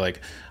whatever.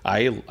 Like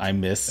I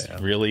miss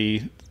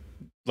really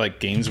like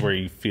games where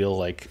you feel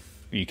like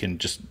you can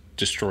just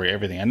destroy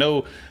everything. I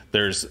know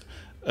there's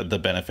the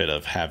benefit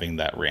of having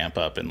that ramp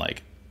up and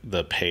like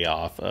the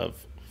payoff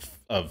of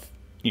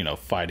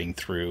fighting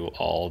through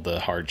all the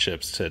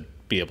hardships to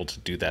be able to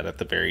do that at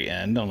the very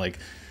end. I'm like,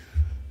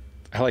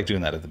 I like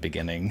doing that at the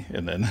beginning,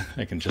 and then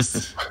I can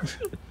just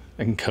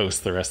I can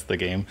coast the rest of the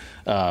game.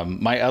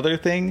 My other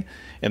thing,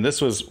 and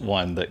this was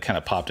one that kind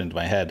of popped into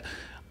my head,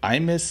 I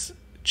miss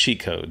cheat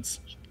codes.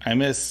 I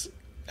miss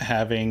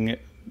having,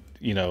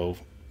 being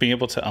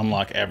able to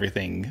unlock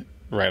everything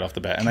right off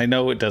the bat. And I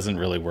know it doesn't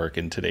really work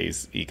in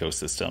today's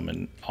ecosystem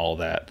and all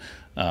that.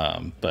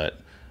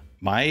 But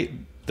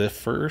the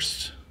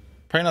first,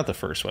 probably not the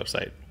first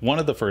website, one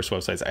of the first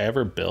websites I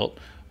ever built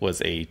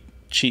was a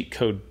cheat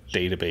code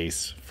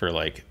database for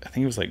I think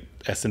it was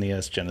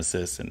SNES,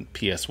 Genesis, and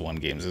PS1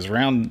 games. It was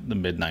around the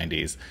mid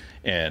 90s.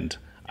 And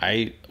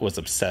I was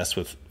obsessed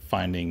with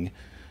finding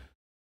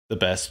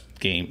the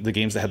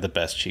games that had the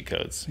best cheat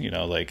codes. I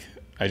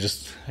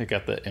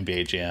got the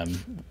NBA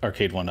Jam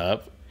arcade one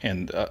up,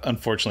 and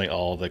unfortunately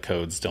all the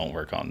codes don't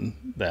work on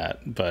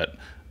that. But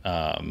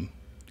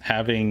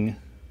having,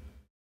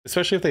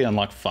 especially if they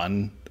unlock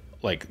fun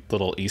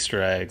little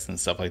Easter eggs and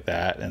stuff like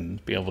that,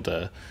 and be able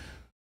to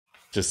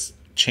just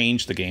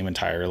change the game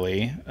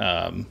entirely,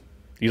 that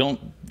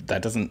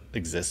doesn't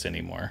exist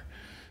anymore.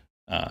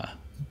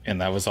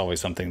 And that was always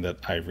something that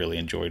I really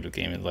enjoyed with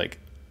gaming.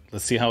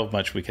 Let's see how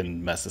much we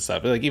can mess this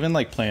up. Even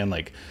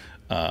playing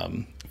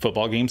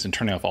football games and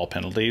turning off all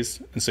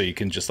penalties, and so you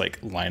can just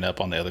line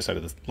up on the other side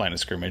of the line of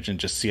scrimmage and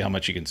just see how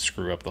much you can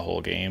screw up the whole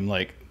game,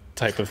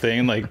 type of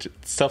thing,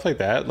 stuff like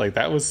that.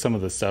 That was some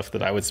of the stuff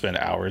that I would spend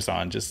hours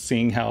on, just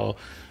seeing how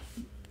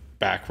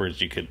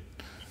backwards you could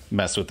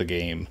mess with the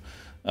game.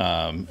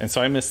 And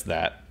so I missed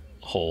that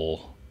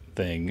whole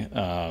thing.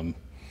 And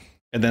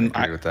then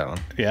I agree with that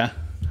one. Yeah.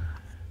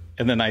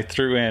 And then I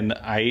threw in,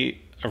 I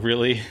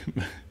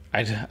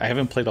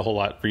haven't played a whole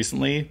lot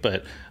recently,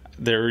 but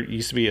there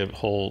used to be a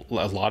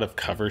lot of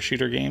cover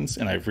shooter games.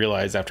 And I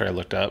realized after I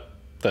looked up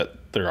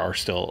that there are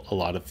still a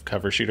lot of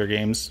cover shooter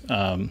games,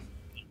 kind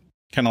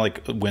of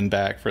like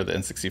Winback for the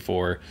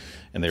N64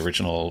 and the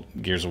original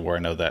Gears of War. I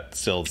know that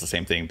still is the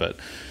same thing, but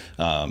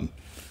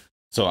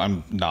so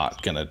I'm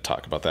not going to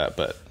talk about that,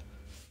 but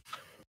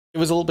it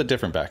was a little bit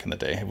different back in the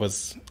day. It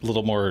was a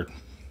little more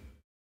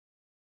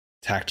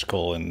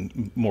tactical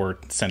and more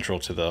central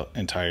to the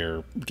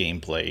entire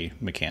gameplay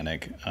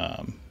mechanic.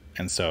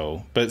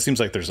 But it seems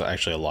like there's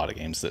actually a lot of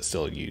games that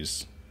still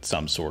use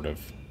some sort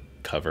of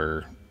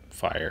cover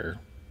fire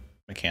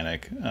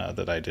mechanic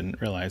that I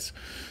didn't realize.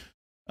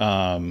 We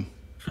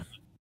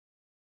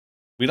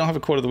don't have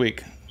a quote of the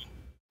week.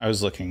 I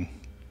was looking,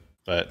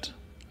 but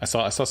I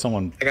saw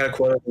someone. I got a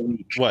quote of the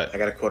week. What? I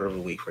got a quote of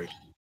the week for you.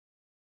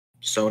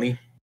 Sony,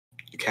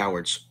 you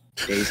cowards.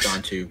 Days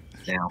Gone 2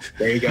 now.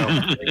 There you go.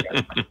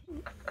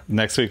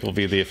 Next week will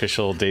be the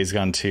official Days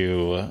Gone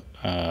 2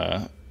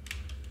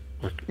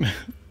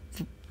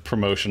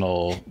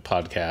 promotional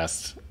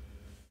podcast.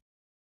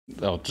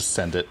 I'll just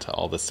send it to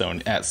all the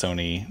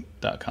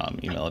Sony@Sony.com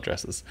email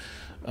addresses.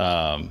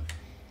 I've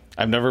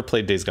never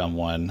played Days Gone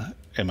 1.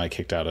 Am I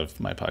kicked out of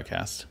my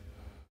podcast?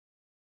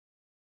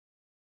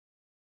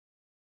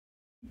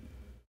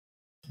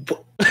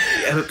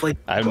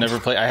 I've never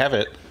played. I have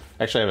it.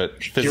 Actually, I have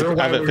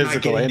it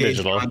physical and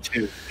digital.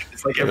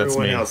 It's like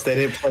everyone else. They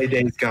didn't play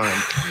Days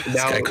Gone. This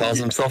guy calls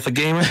himself a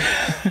gamer.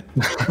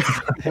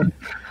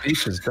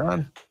 Peace is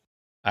done.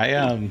 I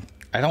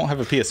don't have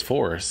a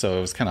PS4, so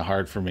it was kind of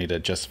hard for me to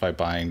justify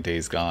buying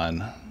Days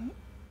Gone.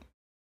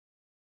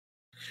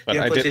 But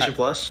you have PlayStation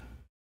Plus?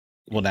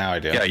 Well, now I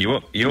do. Yeah,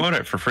 you own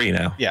it for free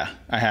now. Yeah,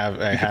 I have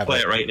play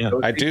it right now.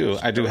 I do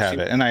have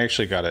it, and I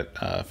actually got it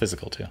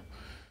physical too.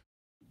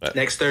 But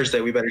next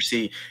Thursday, we better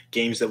see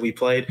games that we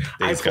played.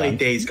 I played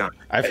Days Gone.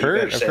 I've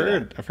heard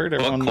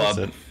everyone loves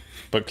it.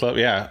 Book club,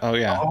 yeah. Oh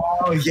yeah.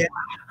 Oh yeah.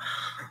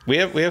 We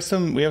have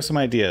some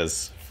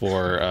ideas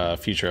for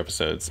future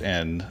episodes,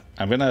 and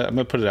I'm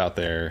gonna put it out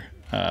there.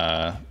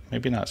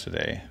 Maybe not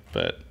today,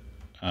 but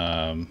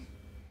yeah,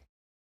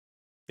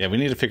 we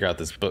need to figure out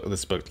this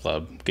book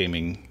club,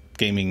 game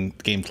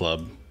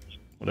club,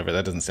 whatever.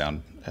 That doesn't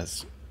sound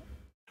as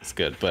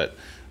good, but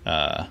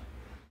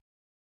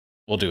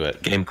we'll do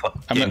it. Game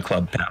club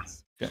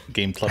pass.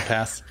 Game club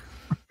pass.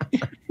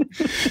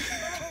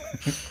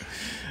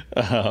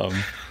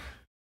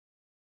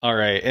 All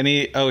right.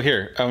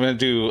 Here, I'm going to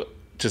do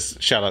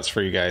just shout outs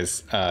for you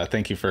guys.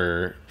 Thank you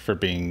for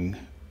being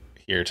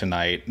here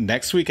tonight.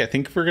 Next week, I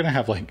think we're going to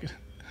have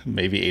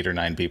maybe 8 or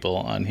 9 people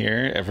on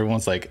here.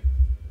 Everyone's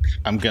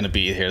I'm going to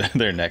be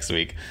there next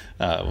week.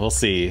 We'll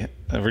see.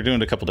 We're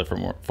doing a couple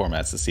different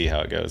formats to see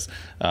how it goes.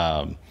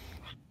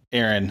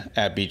 Aaron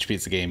at Beach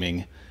Pizza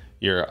Gaming.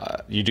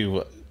 You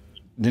do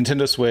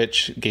Nintendo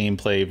Switch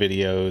gameplay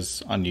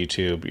videos on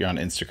YouTube. You're on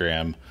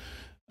Instagram.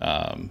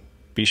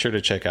 Be sure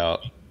to check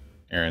out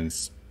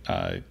Aaron's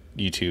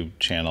YouTube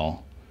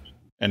channel.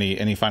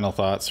 Any final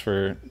thoughts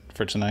for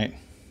tonight?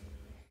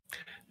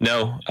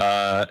 No.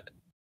 To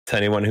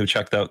anyone who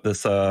checked out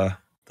this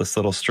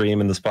little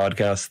stream and this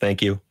podcast,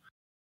 thank you.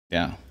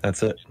 Yeah,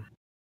 that's it.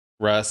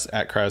 Russ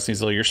at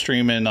Krausniesel, you're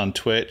streaming on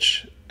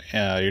Twitch.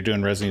 You're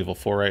doing Resident Evil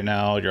 4 right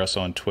now. You're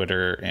also on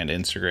Twitter and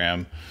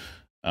Instagram.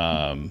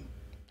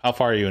 How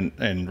far are you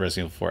in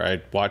Resident Evil 4?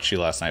 I watched you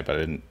last night,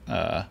 but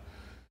I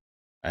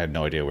had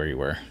no idea where you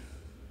were.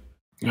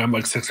 I'm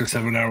like 6 or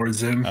 7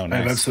 hours in. Oh, I have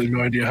nice. absolutely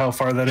no idea how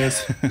far that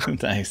is.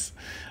 Nice.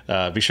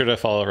 Be sure to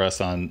follow Russ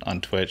on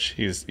Twitch.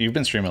 You've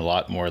been streaming a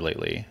lot more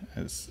lately.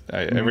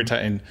 Every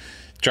time,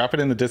 drop it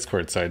in the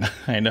Discord. So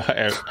I know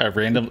I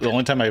random. The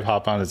only time I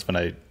hop on is when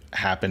I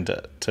happen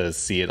to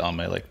see it on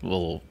my like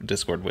little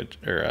Discord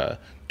or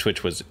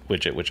Twitch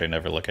widget, which I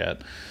never look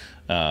at.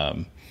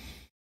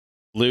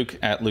 Luke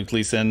at Luke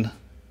Leeson.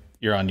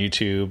 You're on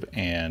YouTube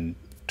and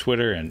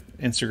Twitter and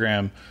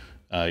Instagram.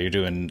 You're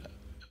doing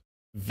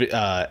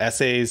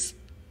essays.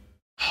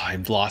 Oh,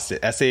 I've lost it.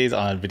 Essays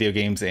on video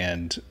games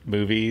and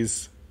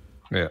movies.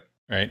 Yeah.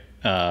 Right.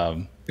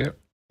 Yep.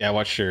 Yeah, I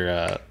watched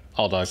your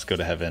All Dogs Go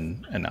to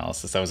Heaven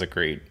analysis. That was a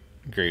great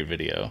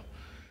video.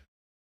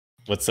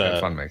 What's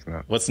fun making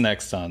that. What's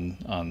next on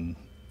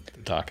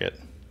the docket?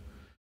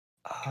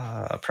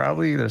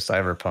 Probably either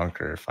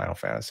Cyberpunk or Final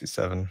Fantasy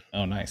VII.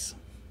 Oh, nice.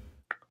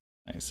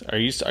 Are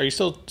you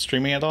still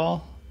streaming at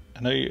all? I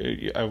know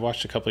I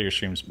watched a couple of your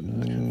streams a few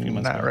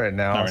months ago. Not right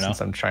now,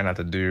 since I'm trying not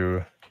to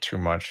do too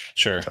much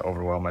to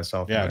overwhelm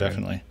myself. Yeah,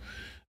 definitely.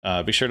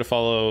 Be sure to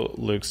follow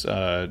Luke's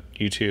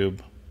YouTube.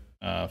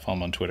 Follow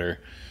him on Twitter.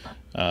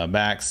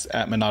 Max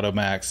at Minato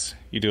Max.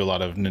 You do a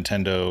lot of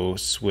Nintendo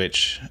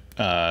Switch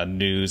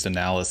news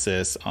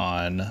analysis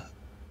on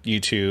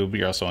YouTube.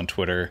 You're also on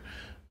Twitter.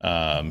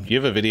 You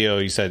have a video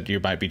you said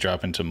you might be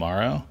dropping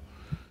tomorrow.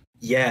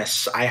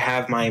 Yes, I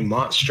have my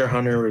Monster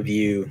Hunter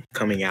review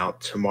coming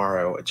out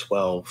tomorrow at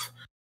 12.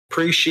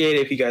 Appreciate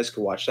it if you guys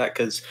could watch that,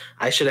 because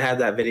I should have had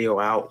that video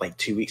out like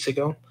 2 weeks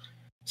ago.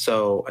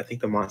 So I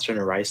think the Monster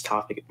Hunter Rise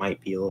topic might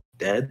be a little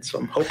dead. So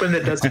I'm hoping it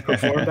doesn't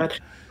perform bad.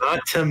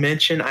 Not to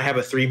mention, I have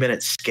a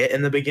 3-minute skit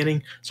in the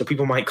beginning, so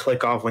people might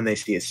click off when they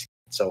see it.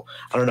 So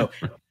I don't know.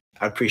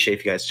 I appreciate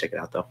if you guys check it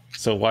out, though.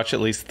 So watch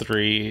at least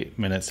 3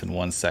 minutes and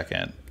 1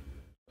 second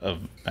of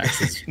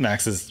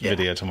Max's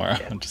video tomorrow.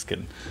 Yeah. I'm just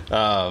kidding.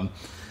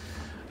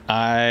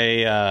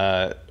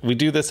 We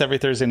do this every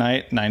Thursday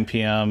night, 9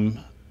 p.m.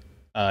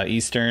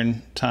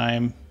 Eastern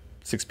time,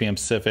 6 p.m.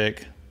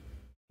 Pacific,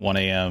 1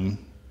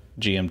 a.m.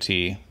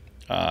 GMT.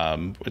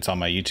 It's on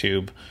my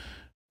YouTube.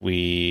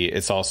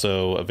 It's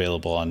also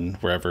available on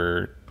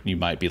wherever you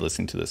might be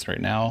listening to this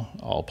right now,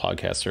 all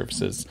podcast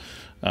services.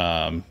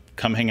 Come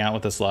hang out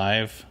with us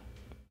live.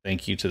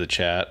 Thank you to the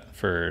chat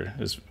we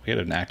had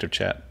an active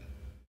chat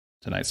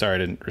tonight. Sorry I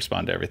didn't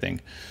respond to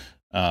everything.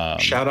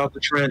 Shout out to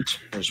Trent.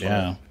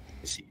 Yeah.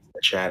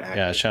 Chat active,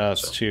 yeah, shout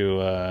outs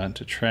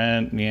to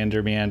Trent,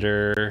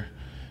 Meander,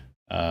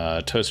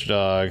 Toaster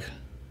Dog.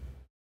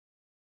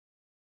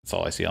 That's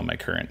all I see on my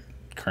current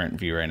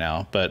view right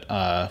now. But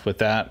with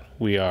that,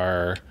 we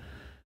are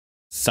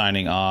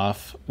signing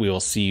off. We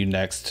will see you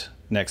next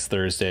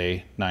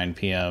Thursday, 9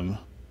 p.m.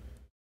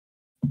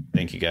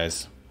 Thank you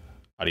guys.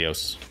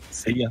 Adios.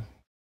 See ya.